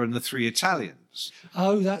Butler and the Three Italians.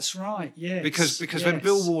 Oh, that's right. Yes. Because when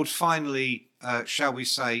Bill Ward finally, shall we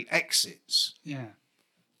say, exits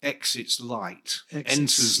light,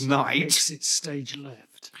 enters night, exits stage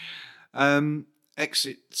left,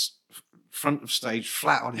 exits front of stage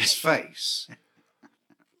flat on his face.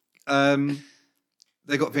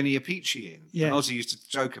 They got Vinny Appice in. Yeah. And Ozzy used to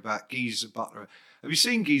joke about Geezer Butler. Have you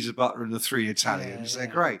seen Geezer Butler and the Three Italians? Yeah.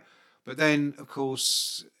 They're great. But then, of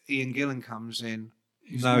course, Ian Gillan comes in.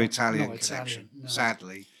 No Italian connection,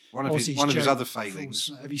 sadly. One of his other failings.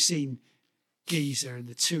 Have you seen Geezer and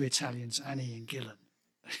the Two Italians and Ian Gillan?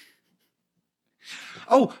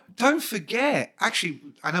 Oh, don't forget. Actually,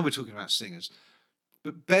 I know we're talking about singers,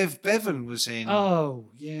 but Bev Bevan was in. Oh,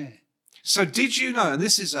 yeah. So did you know, and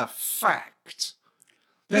this is a fact.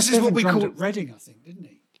 This is what we call it. Reading, I think, didn't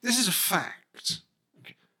he? This is a fact.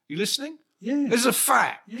 Okay. You listening? Yeah. This is a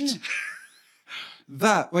fact. Yeah.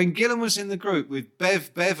 That when Gillan was in the group with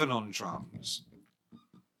Bev Bevan on drums,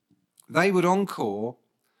 they would encore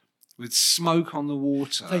with Smoke on the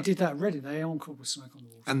Water. They did that already. They encore with Smoke on the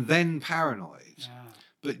Water. And then Paranoid. Yeah.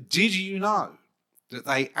 But did you know that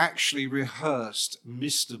they actually rehearsed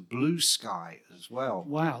Mr. Blue Sky as well?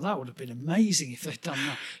 Wow, that would have been amazing if they'd done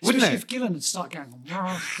that. Wouldn't Especially it? if Gillan had started going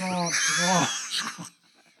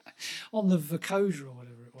on the vocoder or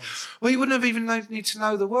whatever it was. Well, you wouldn't have even need to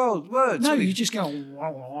know the words. No, would you just go.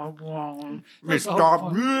 As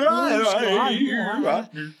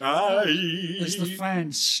the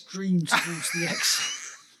fan streams towards the exit.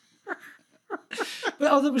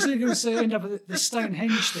 But that was going to say end up with the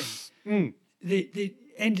Stonehenge thing. They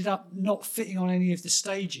ended up not fitting on any of the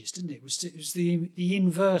stages, didn't it? It was the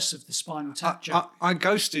inverse of the Spinal Tap joke. I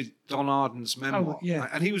ghosted Don Arden's memoir,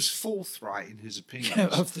 and he was forthright in his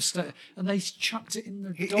opinions. Of the and they chucked it in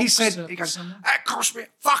the docks. He said, he goes, that cost me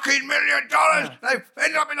 $1 million. They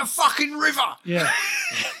ended up in a fucking river. Yeah.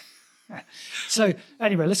 So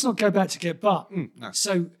anyway, let's not go back to Get But. No.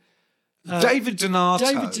 So David Donato.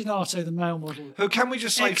 David Donato, the male model, who, can we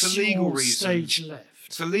just say, for legal reasons, stage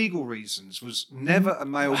left. for legal reasons, was never a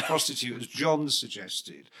male prostitute, as John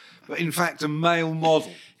suggested, but in fact a male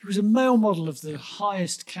model. He was a male model of the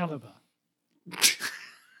highest caliber.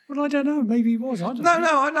 Well, I don't know. Maybe he was. I don't know.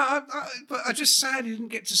 No, I know. But I just sad he didn't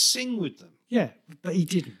get to sing with them. Yeah, but he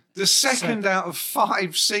didn't. The second out of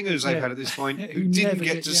 5 singers they've Yeah. had at this point Who who didn't never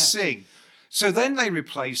get did, to yeah. sing. So then they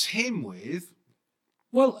replace him with...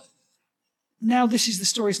 Well, now this is the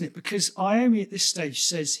story, isn't it? Because Iommi at this stage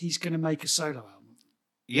says he's going to make a solo album.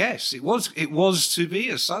 Yes, it was to be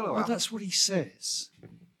a solo Well, album. that's what he says.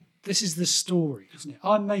 This is the story, isn't it?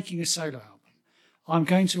 I'm making a solo album. I'm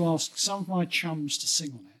going to ask some of my chums to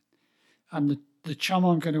sing on it. And the chum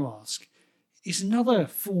I'm going to ask is another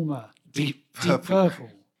former Deep Deep Purple.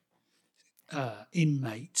 Purple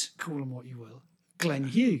inmate, call him what you will, Glenn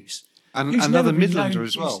Hughes. And who's another never been Midlander known-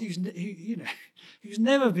 as well. Who's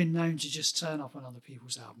never been known to just turn up on other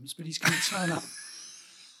people's albums, but he's going to turn up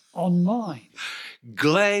on mine.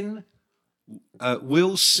 Glenn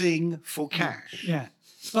will sing for cash. Yeah.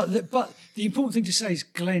 But the important thing to say is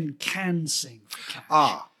Glenn can sing for cash.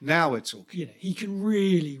 Ah, now we're talking. You know, he can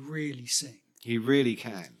really, really sing. He really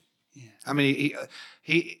can. Yeah. I mean,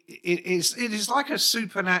 it is like a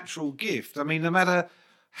supernatural gift. I mean, no matter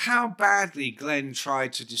how badly Glenn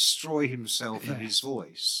tried to destroy himself and his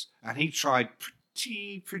voice, and he tried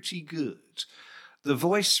pretty good, the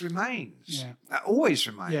voice remains. Yeah. Always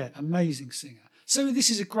remains. Yeah, amazing singer. So this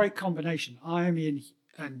is a great combination. Iommi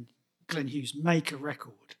and Glenn Hughes make a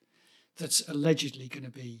record that's allegedly going to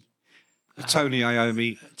be Tony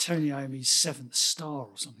Iommi. Tony Iommi's 7th star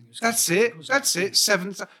or something. That's it. That's it.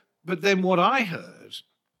 7th. But then what I heard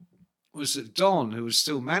was that Don, who was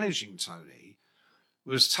still managing Tony,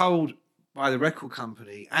 was told by the record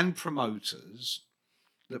company and promoters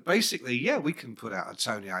that basically, yeah, we can put out a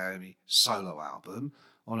Tony Iommi solo album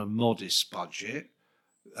on a modest budget,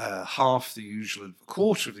 half the usual,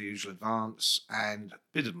 quarter of the usual advance, and a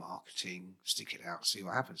bit of marketing, stick it out, see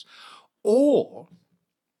what happens. Or,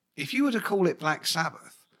 if you were to call it Black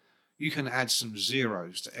Sabbath, you can add some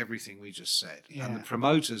zeros to everything we just said. Yeah. And the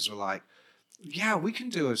promoters were like, yeah, we can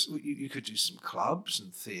do you could do some clubs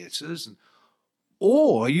and theatres,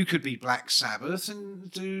 or you could be Black Sabbath and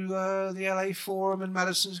do the LA Forum and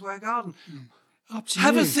Madison Square Garden. Up to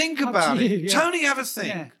Have you. a think Up about to it. you, yeah. Tony, have a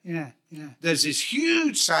think. Yeah. There's this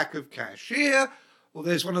huge sack of cash here, or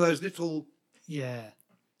there's one of those little, Yeah.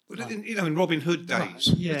 in Robin Hood days,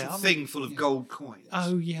 Right, yeah, little I'm- thing full of gold coins.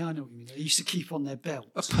 Oh, yeah, I know what you mean. They used to keep on their belt.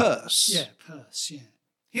 A purse. Yeah, purse, yeah.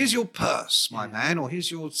 Here's your purse, my man, or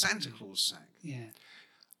here's your Santa Claus sack. Yeah.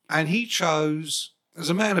 And he chose, as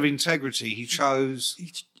a man of integrity, he chose...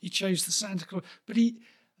 He chose the Santa Claus. But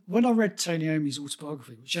when I read Tony Iommi's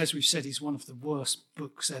autobiography, which, as we've said, is one of the worst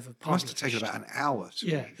books ever published. Must have taken about an hour to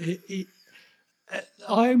Yeah. read.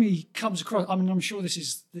 Iommi comes across, I mean, I'm sure this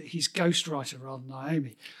is his ghostwriter rather than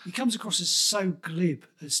Iommi. He comes across as so glib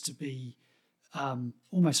as to be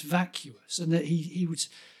almost vacuous, and that he would,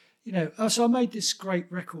 so I made this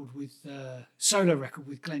great record with, solo record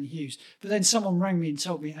with Glenn Hughes, but then someone rang me and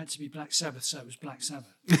told me it had to be Black Sabbath, so it was Black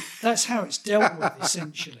Sabbath. That's how it's dealt with,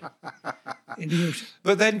 essentially.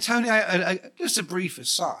 But then Tony, just a brief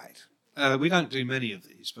aside, we don't do many of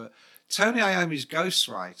these, but Tony Iommi's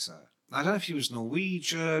ghostwriter, I don't know if he was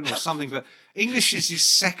Norwegian or something, but English is his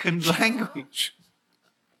second language.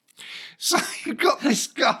 So you've got this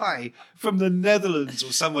guy from the Netherlands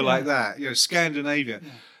or somewhere like that, Scandinavia,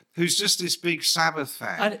 who's just this big Sabbath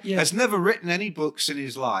fan, has never written any books in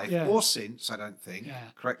his life, or since, I don't think. Yeah.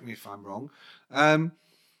 Correct me if I'm wrong.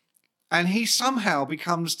 And he somehow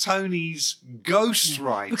becomes Tony's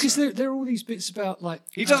ghostwriter. Because there are all these bits about, like...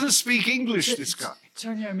 He doesn't speak English, this guy.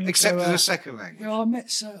 Tony Iommi Except would as go, a second language. I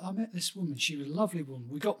met this woman. She was a lovely woman.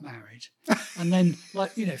 We got married, and then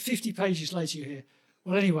 50 pages later you hear,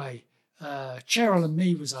 well, anyway, Cheryl and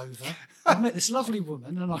me was over. I met this lovely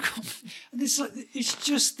woman, and it's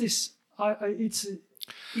just this. It's an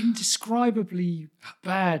indescribably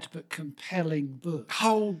bad but compelling book.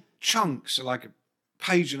 Whole chunks are like a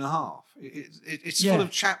page and a half. It's full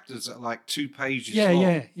of chapters that are like 2 pages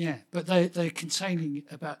long. Yeah. But they're containing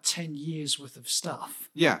about 10 years worth of stuff.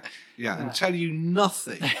 Yeah, and tell you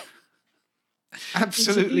nothing.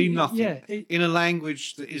 Absolutely nothing. In a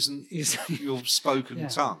language that isn't your spoken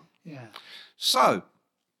tongue. Yeah. So.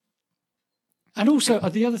 And also,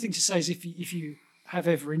 the other thing to say is if you have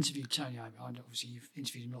ever interviewed Tony Iommi, I know obviously you've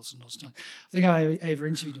interviewed him lots and lots of times. I think I ever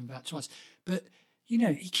interviewed him about twice. But,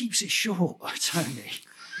 he keeps it short, Tony.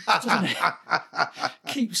 Doesn't he?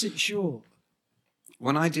 Keeps it short.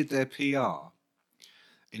 When I did their PR,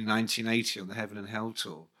 in 1980 on the Heaven and Hell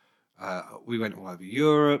tour. We went all over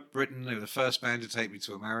Europe, Britain. They were the first band to take me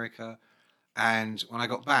to America. And when I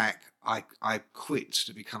got back, I quit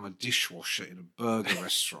to become a dishwasher in a burger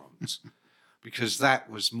restaurant because that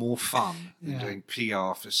was more fun than doing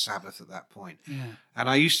PR for Sabbath at that point. Yeah. And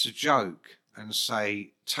I used to joke and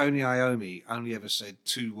say, Tony Iommi only ever said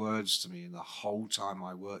 2 words to me in the whole time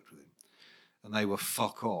I worked with him. And they were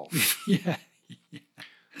fuck off. Yeah.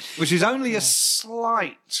 Which is only a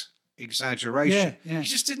slight exaggeration. Yeah. He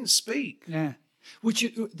just didn't speak. Yeah. Which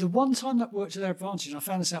the one time that worked to their advantage, and I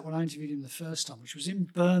found this out when I interviewed him the first time, which was in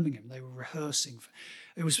Birmingham. They were rehearsing.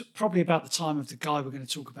 It was probably about the time of the guy we're going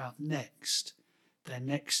to talk about next, their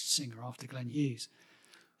next singer after Glenn Hughes.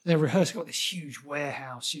 They're rehearsing, got this huge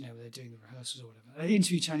warehouse, where they're doing the rehearsals or whatever. They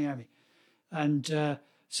interviewed Tony Iommi. And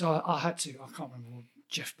so I had to, I can't remember what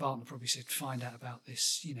Jeff Barton probably said, find out about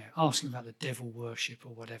this, asking about the devil worship or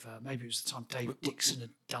whatever. Maybe it was the time David Dixon had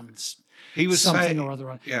done he was something saying, or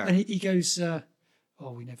other. Yeah. And he goes,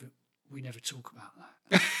 we never talk about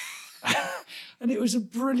that. And it was a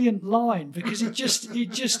brilliant line because it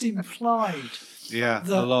just implied a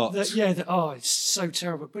lot. That it's so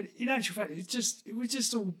terrible. But in actual fact, it was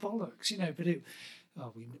just all bollocks,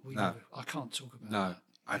 But we never. I can't talk about. No, that.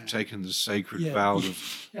 I've taken the sacred vow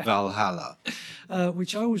of Valhalla,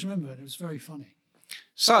 which I always remember, and it was very funny.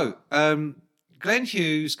 So Glenn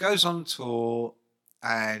Hughes goes on tour,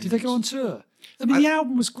 and did they go on tour? I mean, the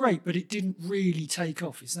album was great, but it didn't really take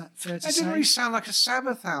off. Is that fair to say? It didn't really sound like a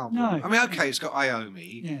Sabbath album. No. I mean, okay, it's got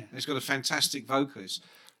Iommi. Yeah. It's got a fantastic vocalist.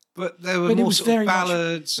 But there were more sort of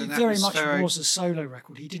ballads and very much atmospheric. was a solo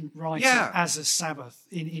record. He didn't write it as a Sabbath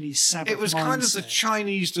in his Sabbath. It was mindset. kind of the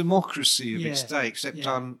Chinese democracy of its day, except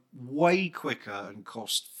done way quicker and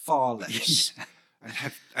cost far less,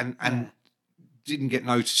 and didn't get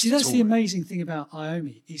noticed. See, that's at all. the amazing thing about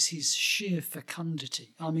Iommi is his sheer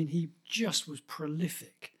fecundity. I mean, he just was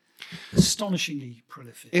prolific, astonishingly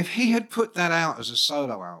prolific. If he had put that out as a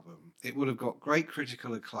solo album, it would have got great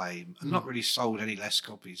critical acclaim and not really sold any less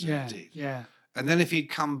copies than it did. Yeah. And then if he'd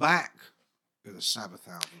come back with a Sabbath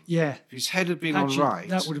album, if his head had been actually, all right,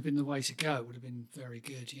 that would have been the way to go. It would have been very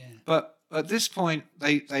good. Yeah. But at this point,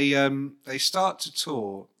 they start to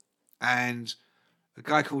tour, and a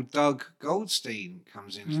guy called Doug Goldstein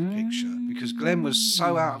comes into the picture because Glenn was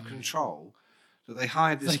so out of control that they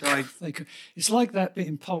hired this guy. It's like that bit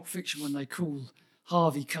in Pulp Fiction when they call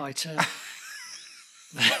Harvey Keitel.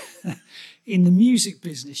 In the music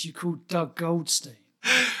business, you called Doug Goldstein.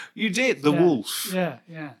 You did, the Wolf. Yeah.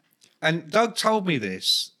 And Doug told me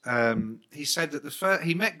this. He said that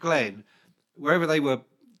he met Glenn wherever they were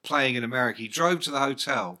playing in America. He drove to the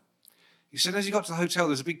hotel. He said as he got to the hotel,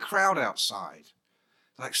 there's a big crowd outside.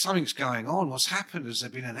 Like, something's going on. What's happened? Has there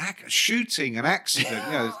been a shooting, an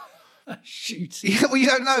accident? Shooting. Yeah, well, you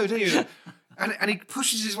don't know, do you? And he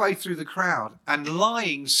pushes his way through the crowd, and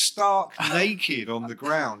lying stark naked on the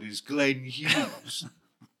ground is Glenn Hughes,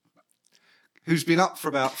 who's been up for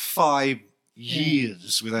about 5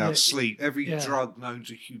 years without sleep, every drug known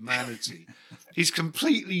to humanity. He's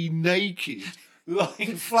completely naked,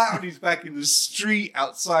 lying flat on his back in the street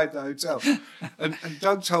outside the hotel. And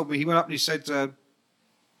Doug told me, he went up and he said,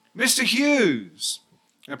 Mr. Hughes.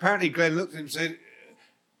 And apparently Glenn looked at him and said,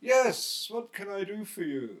 yes, what can I do for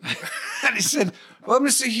you? And he said, well,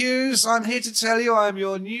 Mr. Hughes, I'm here to tell you I'm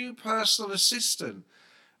your new personal assistant.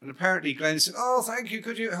 And apparently Glenn said, oh, thank you.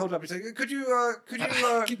 Could you hold up? He said, could you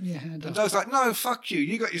give me a hand? And Doug's like, no, fuck you.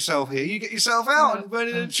 You got yourself here. You get yourself out and went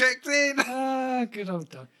in and checked in. Good old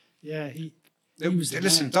Doug. Yeah, he was the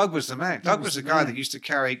listen, man. Doug was the man. Doug was the guy man. that used to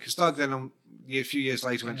carry, because Doug then a few years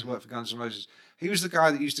later went to work for Guns N' Roses. He was the guy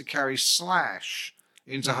that used to carry Slash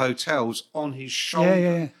into hotels on his shoulder.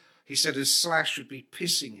 Yeah. He said as Slash would be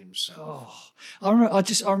pissing himself. Oh,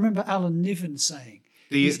 I remember Alan Niven saying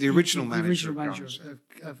the original the manager,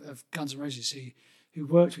 of Guns N' Roses who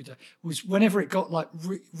worked with her was whenever it got like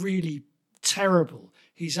really terrible,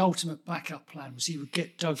 his ultimate backup plan was he would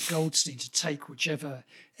get Doug Goldstein to take whichever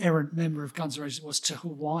errant member of Guns N' Roses it was to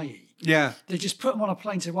Hawaii. Yeah. They just put them on a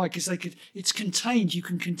plane to Hawaii because it's contained. You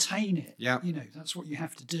can contain it. Yeah. That's what you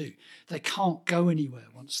have to do. They can't go anywhere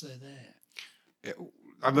once they're there.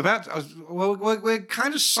 We're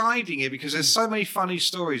kind of siding here because there's so many funny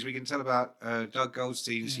stories we can tell about Doug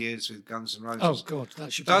Goldstein's years with Guns N' Roses. Oh God,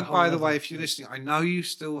 that should be Doug, by the way, if you're listening, I know you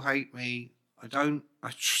still hate me. I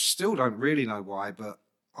still don't really know why, but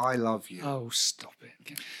I love you. Oh, stop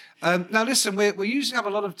it. Now, listen, we're using up a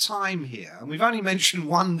lot of time here, and we've only mentioned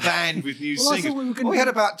one band with new singers. We had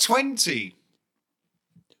about 20.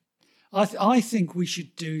 I think we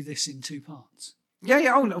should do this in 2 parts.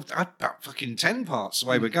 Yeah. Oh, no, about fucking 10 parts the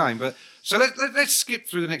way we're going. But so let's skip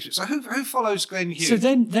through the next bit. So who follows Glenn Hughes? So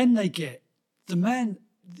then they get the man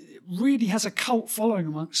really has a cult following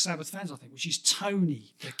amongst Sabbath fans, I think, which is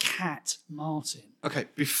Tony the Cat Martin. Okay,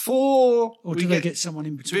 before Or do they get someone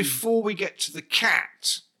in between? Before we get to the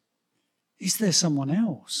cat, is there someone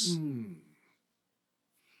else?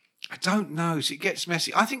 I don't know. So it gets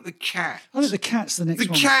messy. I think the cat. I think the cat's the next The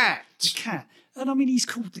one. cat. The cat. And I mean, he's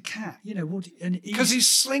called the cat. You know what? Because he's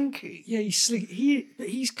slinky. Yeah, he's slick. But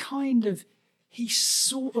he's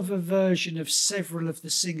sort of a version of several of the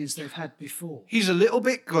singers they've had before. He's a little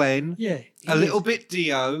bit Glenn. Yeah. A little bit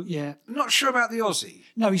Dio. Yeah. I'm not sure about the Aussie.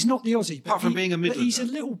 No, he's not the Aussie. Apart from being a Midlander. But he's a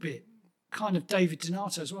little bit kind of David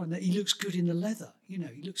Donato as well, in that he looks good in the leather. You know,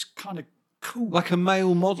 he looks kind of cool. Like a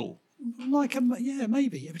male model. Yeah,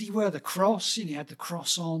 maybe. But he wore the cross, he had the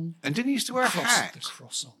cross on. And didn't he used to wear a hat? The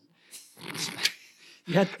cross on.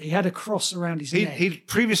 He had a cross around his neck. He'd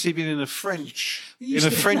previously been in a French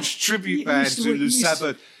tribute band to the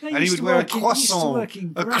Sabbath, and he would wear a croissant.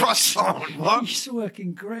 A croissant. What? He used to work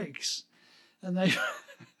in Greg's, and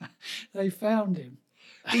they found him.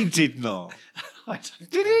 He did not.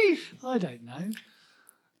 Did he? I don't know.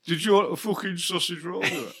 Did you want a fucking sausage roll?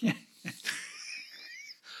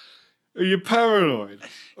 Are you paranoid?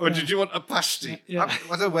 Or did you want a pasty? Yeah. I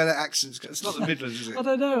don't know where that accent's got. It's not the Midlands, is it? I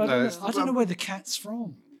don't know. I don't know where the cat's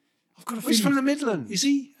from. I've got a feeling. He's from the Midlands. Is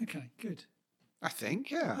he? Okay, good. I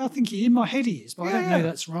think, yeah. I think in my head he is, but I don't know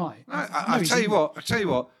that's right. I tell you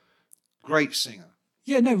what. Great singer.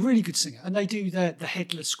 Yeah, no, really good singer. And they do the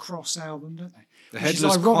Headless Cross album, don't they? The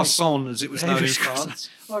Headless Croissant, as it was known in France.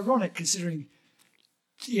 Ironic, considering,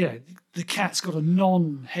 the cat's got a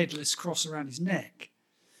non-headless cross around his neck.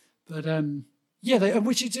 But hang on.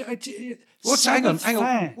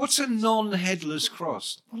 What's a non-headless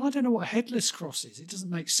cross? Well, I don't know what a headless cross is. It doesn't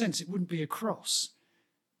make sense. It wouldn't be a cross.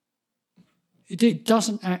 It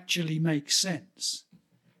doesn't actually make sense.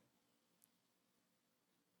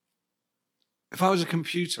 If I was a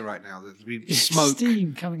computer right now, there'd be smoke,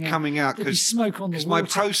 steam coming out because smoke on the water. my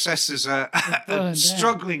processors are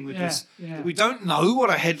struggling with this. Yeah. We don't know what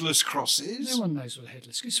a headless cross is. No one knows what a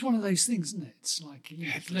headless. It's one of those things, isn't it? It's like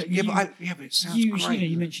but it sounds great.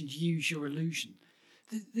 You mentioned use your illusion.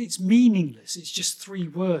 It's meaningless. It's just 3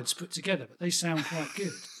 words put together, but they sound quite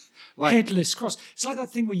good. Headless cross. It's like that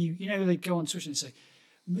thing where they go on Twitter and say,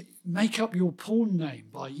 make up your porn name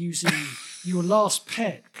by using your last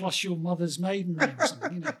pet plus your mother's maiden name or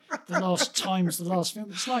something. The last times the last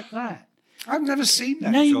film. It's like that. I've never seen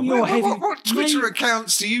that. Name your what Twitter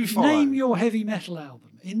accounts do you follow? Name your heavy metal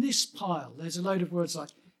album. In this pile, there's a load of words like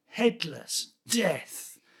headless,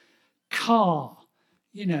 death, car,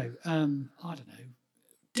 I don't know,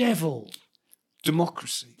 devil.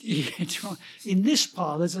 Democracy. In this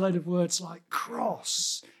pile, there's a load of words like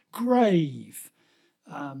cross, grave,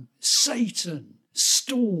 Satan,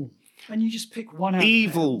 storm, and you just pick one out.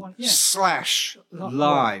 Evil /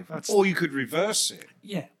 live, or you could reverse it.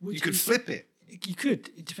 Yeah, you could flip it. You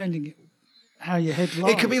could, depending how your head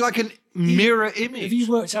lies. It could be like a mirror image. Have you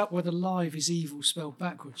worked out whether live is evil spelled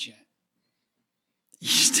backwards yet? He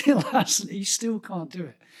still hasn't. He still can't do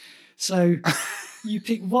it. So you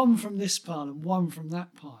pick one from this pile and one from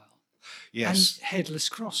that pile. Yes. And headless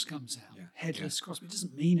cross comes out. Yeah. Headless cross, but it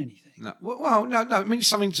doesn't mean anything. No. Well, no, it means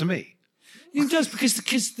something to me. It does,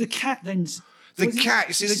 because the cat then... The cat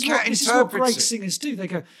interprets this is what great singers do. They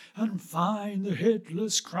go, and find the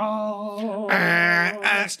headless cross.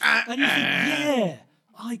 And you think, yeah,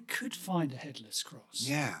 I could find a headless cross.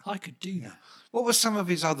 Yeah. I could do that. What were some of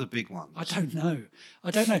his other big ones? I don't know.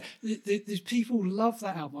 The people love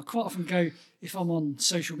that album. I quite often go, if I'm on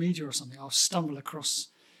social media or something, I'll stumble across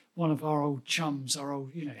one of our old chums, our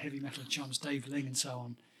old, heavy metal chums, Dave Ling and so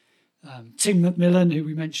on. Tim McMillan, who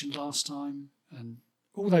we mentioned last time, and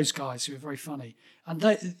all those guys who are very funny. And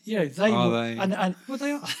they they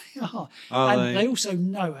also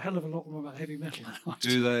know a hell of a lot more about heavy metal than I do.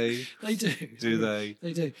 Do they? They do. Do they?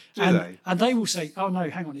 They do. Do they? And they will say, oh no,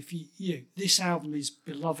 hang on, if this album is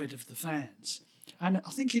beloved of the fans. And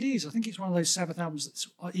I think it is. I think it's one of those Sabbath albums that's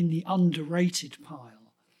in the underrated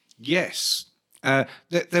pile. Yes.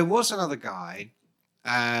 There was another guy,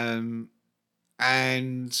 and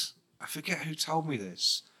I forget who told me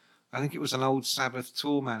this. I think it was an old Sabbath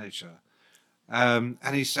tour manager. And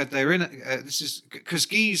he said they're in this is because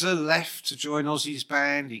Geezer left to join Ozzy's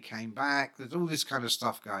band. He came back. There's all this kind of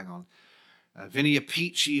stuff going on. Vinny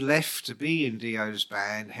Appice left to be in Dio's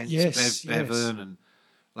band, hence Bevan.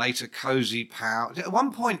 later Cozy Powell. At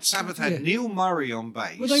one point, Sabbath had Neil Murray on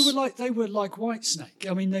bass. Well, they were like Whitesnake.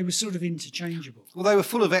 I mean, they were sort of interchangeable. Well, they were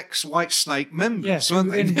full of ex-Whitesnake members, Yeah,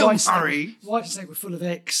 weren't they? and Neil Murray, Whitesnake were full of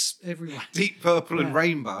ex everyone. Deep Purple and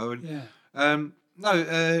Rainbow. And,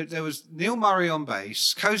 Yeah. there was Neil Murray on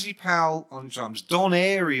bass, Cozy Powell on drums, Don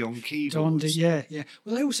Airey on keyboards. Yeah.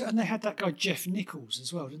 Well, they had that guy Jeff Nichols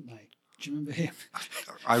as well, didn't they? Do you remember him?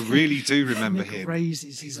 I really do remember Nick him.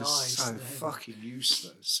 raises his He eyes. was so to the heaven. fucking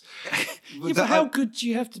useless. But how good do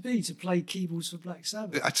you have to be to play keyboards for Black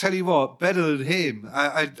Sabbath? I tell you what, better than him.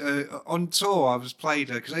 On tour, I was played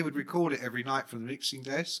because they would record it every night from the mixing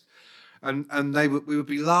desk, and we would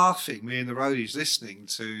be laughing, me and the roadies, listening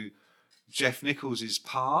to Jeff Nichols'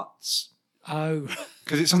 parts. Oh,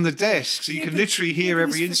 because it's on the desk, so you can literally hear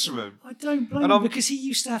every instrument. I don't blame him because he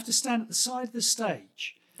used to have to stand at the side of the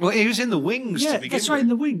stage. Well, he was in the wings to begin that's right, with. in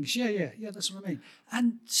the wings. Yeah, that's what I mean.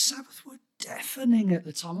 And Sabbath were deafening at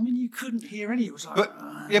the time. I mean, you couldn't hear any. It was like...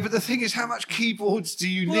 But the thing is, how much keyboards do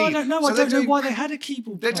you need? I don't know. So I don't know why they had a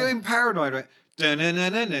keyboard They're player. doing Paranoid, right? Dun, dun,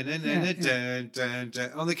 dun, dun, dun, dun, dun, dun, dun,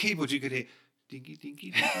 dun. On the keyboard, you could hear... Dingy, dingy,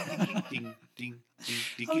 dingy, ding, ding,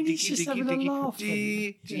 ding, I mean, he's just having a laugh.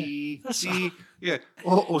 Yeah.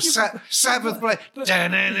 Or Sabbath play.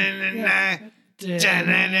 Dinky,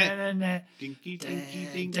 dinky,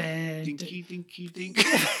 ding, dinky, dinky, ding.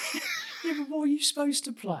 Yeah, but what were you supposed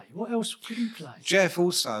to play? What else could he play? Jeff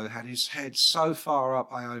also had his head so far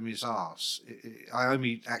up Iommi's arse.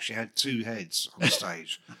 Iommi actually had two heads on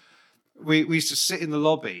stage. We used to sit in the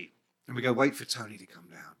lobby and we go wait for Tony to come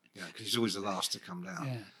down, because he's always the last to come down.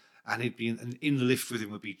 Yeah. And he'd be in the lift with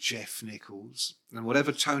him would be Jeff Nichols, and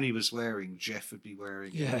whatever Tony was wearing, Jeff would be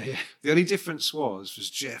wearing. Yeah. The only difference was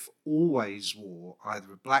Jeff always wore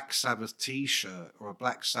either a Black Sabbath T-shirt or a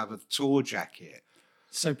Black Sabbath tour jacket.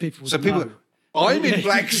 So people. I'm in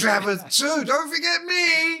Black Sabbath too. Don't forget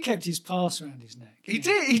me. Kept his pass around his neck. He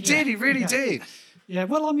did. He really did. Yeah.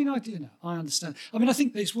 Well, I mean, I understand. I mean, I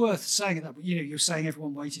think it's worth saying that. You're saying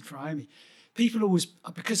everyone waited for Iommi. People always,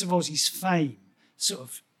 because of Ozzy's fame, sort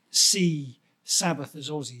of see Sabbath as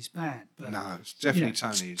Ozzy's band. But no, it's definitely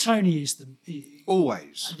Tony's. Tony is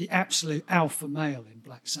always the absolute alpha male in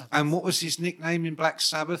Black Sabbath. And what was his nickname in Black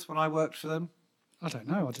Sabbath when I worked for them? I don't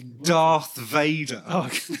know. I didn't. Darth Vader. Oh,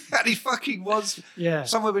 and he fucking was. Yeah.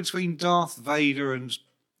 Somewhere between Darth Vader and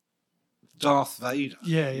Darth Vader.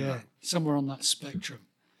 Yeah. Somewhere on that spectrum.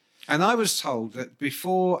 And I was told that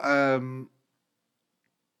before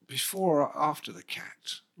or after the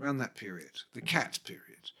Cat, around that period, the Cat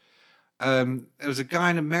period, there was a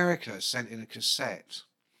guy in America sent in a cassette,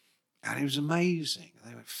 and he was amazing.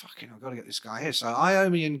 And they went, fucking, I've got to get this guy here. So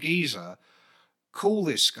Iommi and Geezer call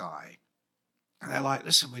this guy, and they're like,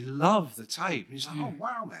 listen, we love the tape. And he's like, oh,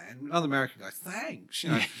 wow, man. Another American guy, thanks.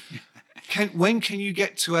 When can you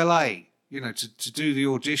get to LA, to do the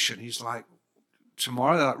audition? He's like,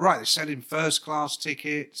 tomorrow. They're like, right, they send him first class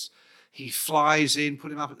tickets. He flies in,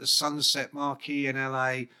 put him up at the Sunset Marquee in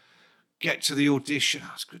LA, get to the audition.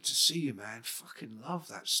 Oh, it's good to see you, man. Fucking love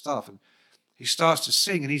that stuff. And he starts to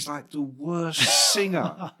sing, and he's like the worst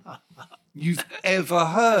singer you've ever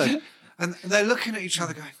heard. And they're looking at each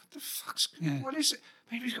other going, what the fuck's going on? What is it?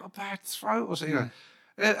 Maybe he's got a bad throat or something.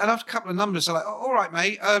 And after a couple of numbers, they're like, oh, all right,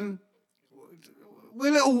 mate, we're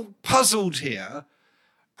a little puzzled here.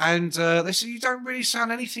 And they said, you don't really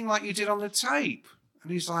sound anything like you did on the tape.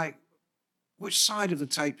 And he's like, which side of the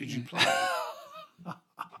tape did you play?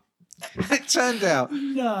 It turned out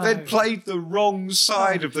they'd played the wrong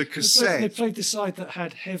side of the cassette. They played the side that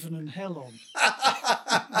had Heaven and Hell on.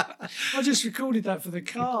 I just recorded that for the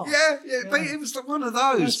car. Yeah. But it was one of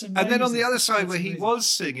those. And then on the other side where he was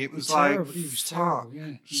singing, it was like, fuck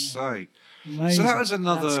sake. Amazing. So that was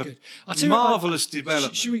another marvellous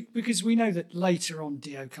development. Because we know that later on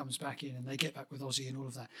Dio comes back in and they get back with Ozzy and all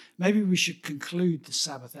of that. Maybe we should conclude the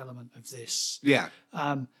Sabbath element of this. Yeah.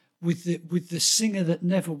 With the singer that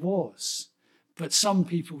never was, but some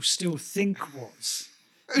people still think was.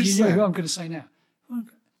 You know who I'm going to say now?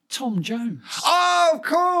 Tom Jones. Oh, of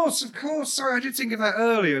course. Sorry, I did think of that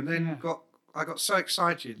earlier, and then I got so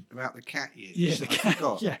excited about the Cat years. Yeah, the Cat.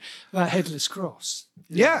 Yeah, about Headless Cross.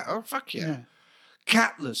 Yeah. Oh, fuck yeah.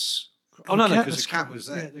 Catless. Oh no, because the Cat was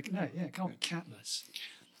there. It can't be Catless.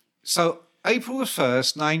 So April the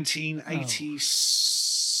 1st, 1987.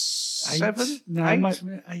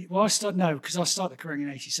 Because I started Kerrang in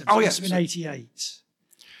 87. Oh, so yes. It must have been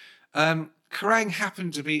 88. Kerrang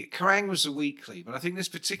happened to be... Kerrang was a weekly, but I think this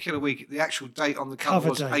particular week, the actual date on the cover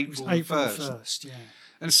was April the 1st. Yeah.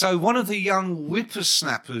 And so one of the young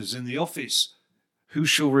whippersnappers in the office, who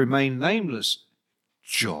shall remain nameless,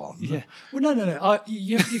 John. Yeah. Well, no.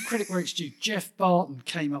 You have to give credit where it's due. Jeff Barton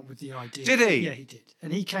came up with the idea. Did he? Yeah, he did.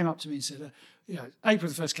 And he came up to me and said, April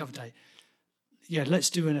the first cover date. Yeah, let's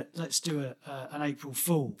do an April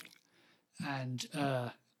Fool, and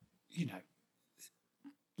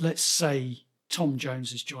let's say Tom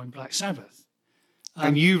Jones has joined Black Sabbath.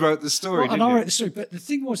 And you wrote the story, didn't and I you? wrote the story. But the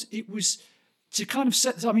thing was, it was to kind of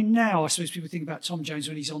set. I mean, now I suppose people think about Tom Jones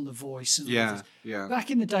when he's on The Voice. And all this. Yeah. Back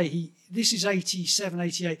in the day, this is 87,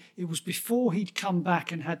 88. It was before he'd come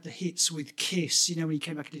back and had the hits with Kiss. You know, when he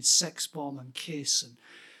came back and did Sex Bomb and Kiss, and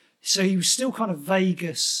so he was still kind of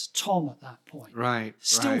Vegas Tom at that point. Right.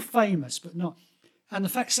 Still famous, but not. And the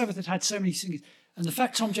fact Sabbath had so many singers, and the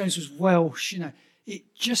fact Tom Jones was Welsh,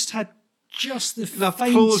 it just had the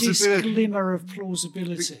faintest glimmer of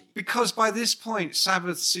plausibility. Because by this point,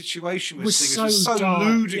 Sabbath's situation with singers so was so dark.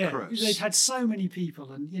 ludicrous. Yeah, they'd had so many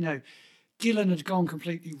people, and Gillan had gone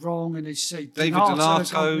completely wrong, and they say David Donato Donato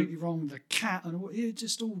had gone completely wrong. The Cat, and it had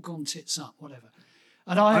just all gone tits up, whatever.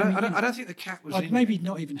 And I don't think the Cat was in maybe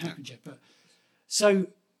not even happened yet, but so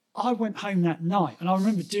I went home that night, and I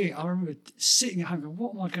remember doing it. I remember sitting at home going,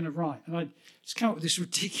 what am I going to write? And I just came up with this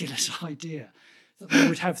ridiculous idea that they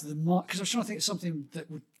would have because I was trying to think of something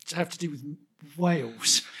that would have to do with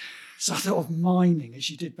Wales. So I thought of mining, as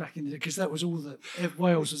you did back in the day, because that was all that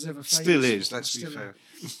Wales was ever famous Still is, for. let's be fair.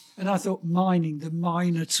 And I thought mining, the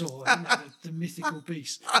Minotaur, the mythical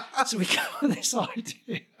beast. So we came up with this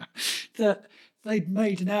idea that they'd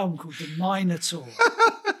made an album called The Minotaur.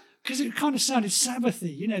 Because it kind of sounded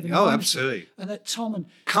Sabbathy, the Minotaur. Absolutely. And that Tom and...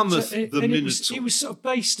 Cometh the Minotaur. It was sort of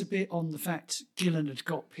based a bit on the fact Gillan had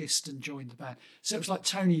got pissed and joined the band. So it was like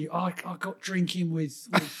Tony, I got drinking with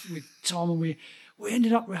Tom, and we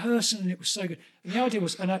ended up rehearsing, and it was so good. And the idea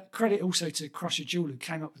was, and credit also to Crusher Jewel, who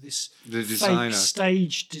came up with this fake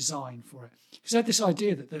stage design for it. Because they had this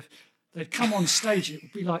idea that they'd come on stage, it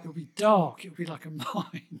would be dark, it would be like a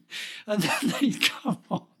mine, and then they'd come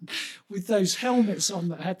on with those helmets on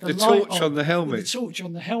that had the light torch on the helmet. with the torch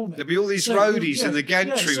on the helmet. There'd be all these roadies in the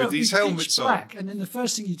gantry with these helmets on. Black, and then the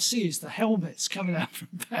first thing you'd see is the helmets coming out from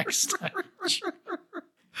backstage.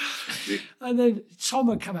 And then Tom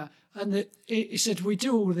would come out, and he said, "We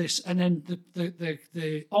do all this," and then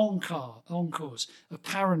the encores are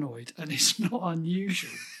paranoid, and it's not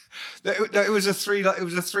unusual. It was a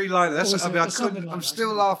three-liner. I'm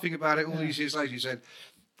still laughing about it all Yeah. these years later. You said,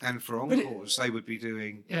 and for encores, they would be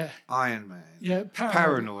doing Iron Man,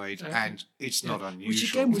 Paranoid, and It's Not Unusual. Which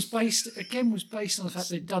again was based on the fact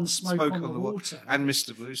they'd done Smoke on the Water. And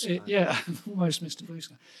Mr. Blue Sky. Almost Mr. Blue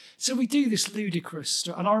Sky. So we do this ludicrous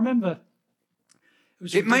story, and I remember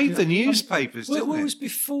it made the newspapers, didn't it? It was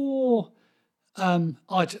before I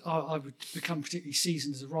would become particularly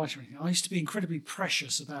seasoned as a writer or anything. I used to be incredibly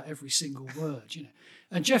precious about every single word,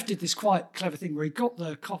 And Jeff did this quite clever thing where he got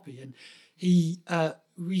the copy, and we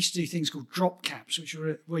used to do things called drop caps, which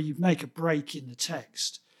were where you'd make a break in the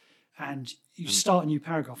text, and you start a new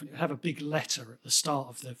paragraph, and it would have a big letter at the start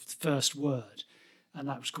of the first word, and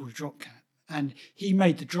that was called a drop cap. And he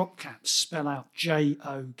made the drop caps spell out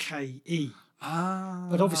JOKE.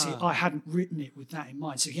 But obviously I hadn't written it with that in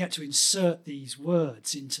mind, so he had to insert these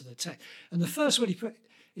words into the text. And the first word he put,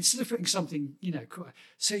 instead of putting something,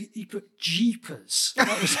 so he put Jeepers.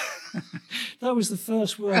 That was the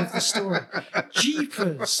first word of the story.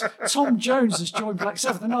 Jeepers. Tom Jones has joined Black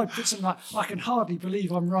Sabbath. And I put something like, I can hardly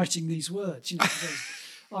believe I'm writing these words.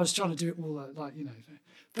 I was trying to do it all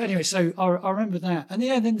But anyway, so I remember that. And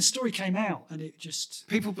then the story came out, and it just...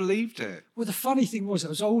 People believed it. Well, the funny thing was,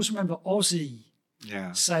 I always remember Ozzy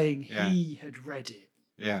saying he had read it.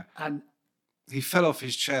 Yeah. And he fell off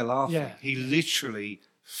his chair laughing. Yeah. He literally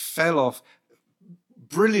fell off.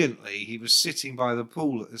 Brilliantly, he was sitting by the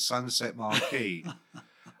pool at the Sunset Marquee.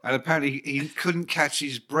 And apparently he couldn't catch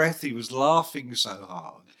his breath. He was laughing so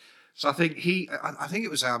hard. So I think it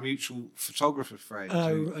was our mutual photographer friend.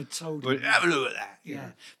 I told him. Have a look at that.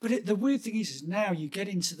 Yeah. But the weird thing is now you get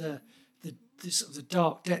into the sort of the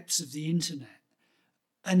dark depths of the internet,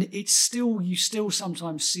 and you still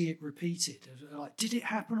sometimes see it repeated. Like, did it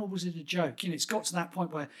happen or was it a joke? It's got to that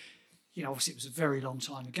point where, obviously it was a very long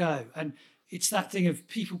time ago, and it's that thing of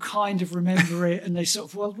people kind of remember it, and they sort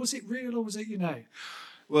of, well, was it real or was it,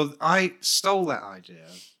 Well, I stole that idea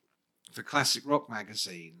for Classic Rock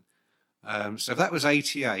magazine. So if that was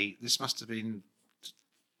 88, this must have been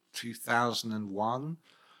 2001,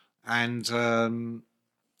 and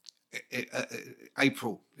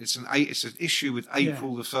April. It's an issue with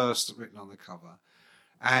April the 1st written on the cover,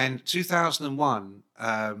 and 2001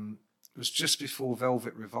 was just before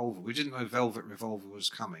Velvet Revolver. We didn't know Velvet Revolver was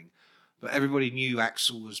coming, but everybody knew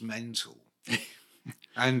Axl was mental.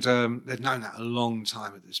 And they'd known that a long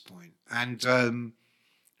time at this point. And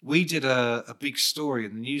we did a big story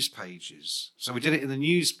in the news pages. So we did it in the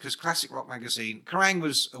news because Classic Rock magazine, Kerrang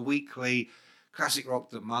was a weekly, Classic Rock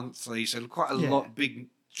the monthly, so quite a lot, big,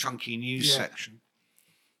 chunky news section.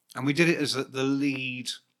 And we did it as the lead,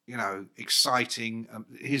 exciting,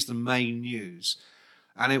 here's the main news.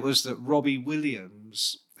 And it was that Robbie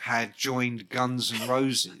Williams had joined Guns N'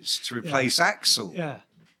 Roses to replace Axl. Yeah.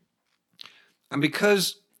 And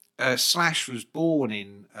because Slash was born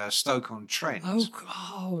in Stoke-on-Trent.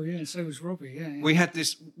 Oh, yeah. So was Robbie. Yeah, yeah. We had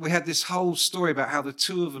this whole story about how the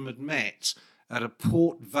two of them had met at a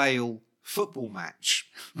Port Vale football match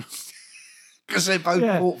because they're both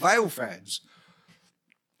Port Vale fans.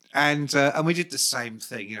 And we did the same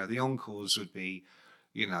thing. The encores would be,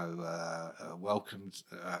 welcomed.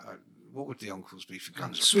 What would the encores be for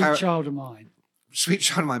Guns? Sweet Child of Mine. Sweet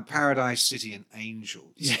Child of Mine, Paradise City, and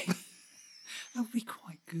Angels. Yeah. That would be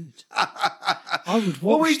quite good. I would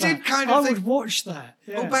watch that. I would watch that.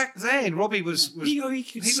 Yeah. Well, back then, Robbie was he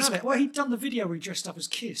could sell it. Well, he'd done the video where he dressed up as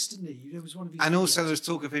Kiss, didn't he? There was one of his. And videos. also, there was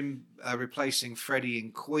talk of him replacing Freddie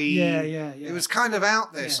in Queen. Yeah. It was kind of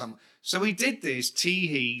out there somewhere. So we did this.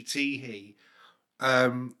 Tee-hee.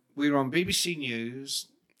 We were on BBC News,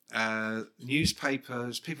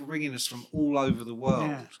 newspapers, people ringing us from all over the world.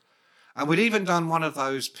 Yeah. And we'd even done one of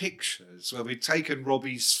those pictures where we'd taken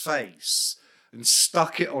Robbie's face and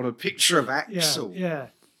stuck it on a picture of Axl. Yeah.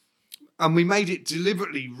 And we made it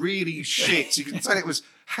deliberately really shit. You can tell it was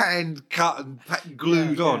hand cut and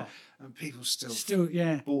glued on. And people still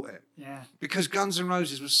bought it. Yeah. Because Guns N'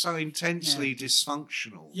 Roses was so intensely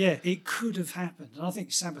dysfunctional. Yeah, it could have happened. And I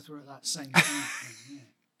think Sabbath were at that same time.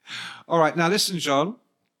 All right, now listen, John.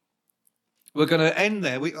 We're going to end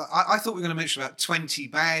there. I thought we were going to mention about 20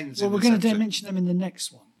 bands. Well, we're going to mention them in the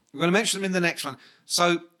next one. We're going to mention them in the next one.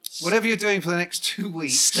 So whatever you're doing for the next 2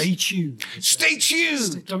 weeks... Stay tuned. Stay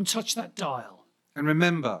tuned! Don't touch that dial. And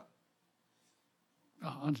remember...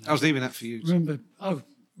 Oh, I don't know. I was leaving that for you. Remember to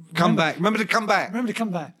come back. Remember to come back. Remember to come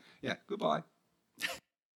back. Yeah, goodbye.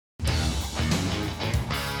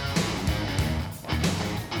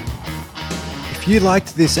 If you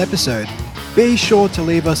liked this episode, be sure to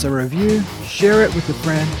leave us a review, share it with a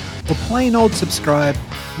friend, or plain old subscribe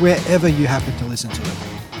wherever you happen to listen to it.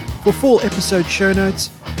 For full episode show notes,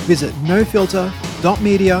 visit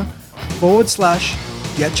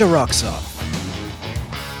nofilter.media/getyourrocksoff.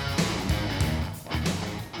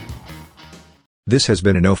 This has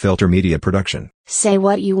been a No Filter Media production. Say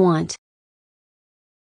what you want.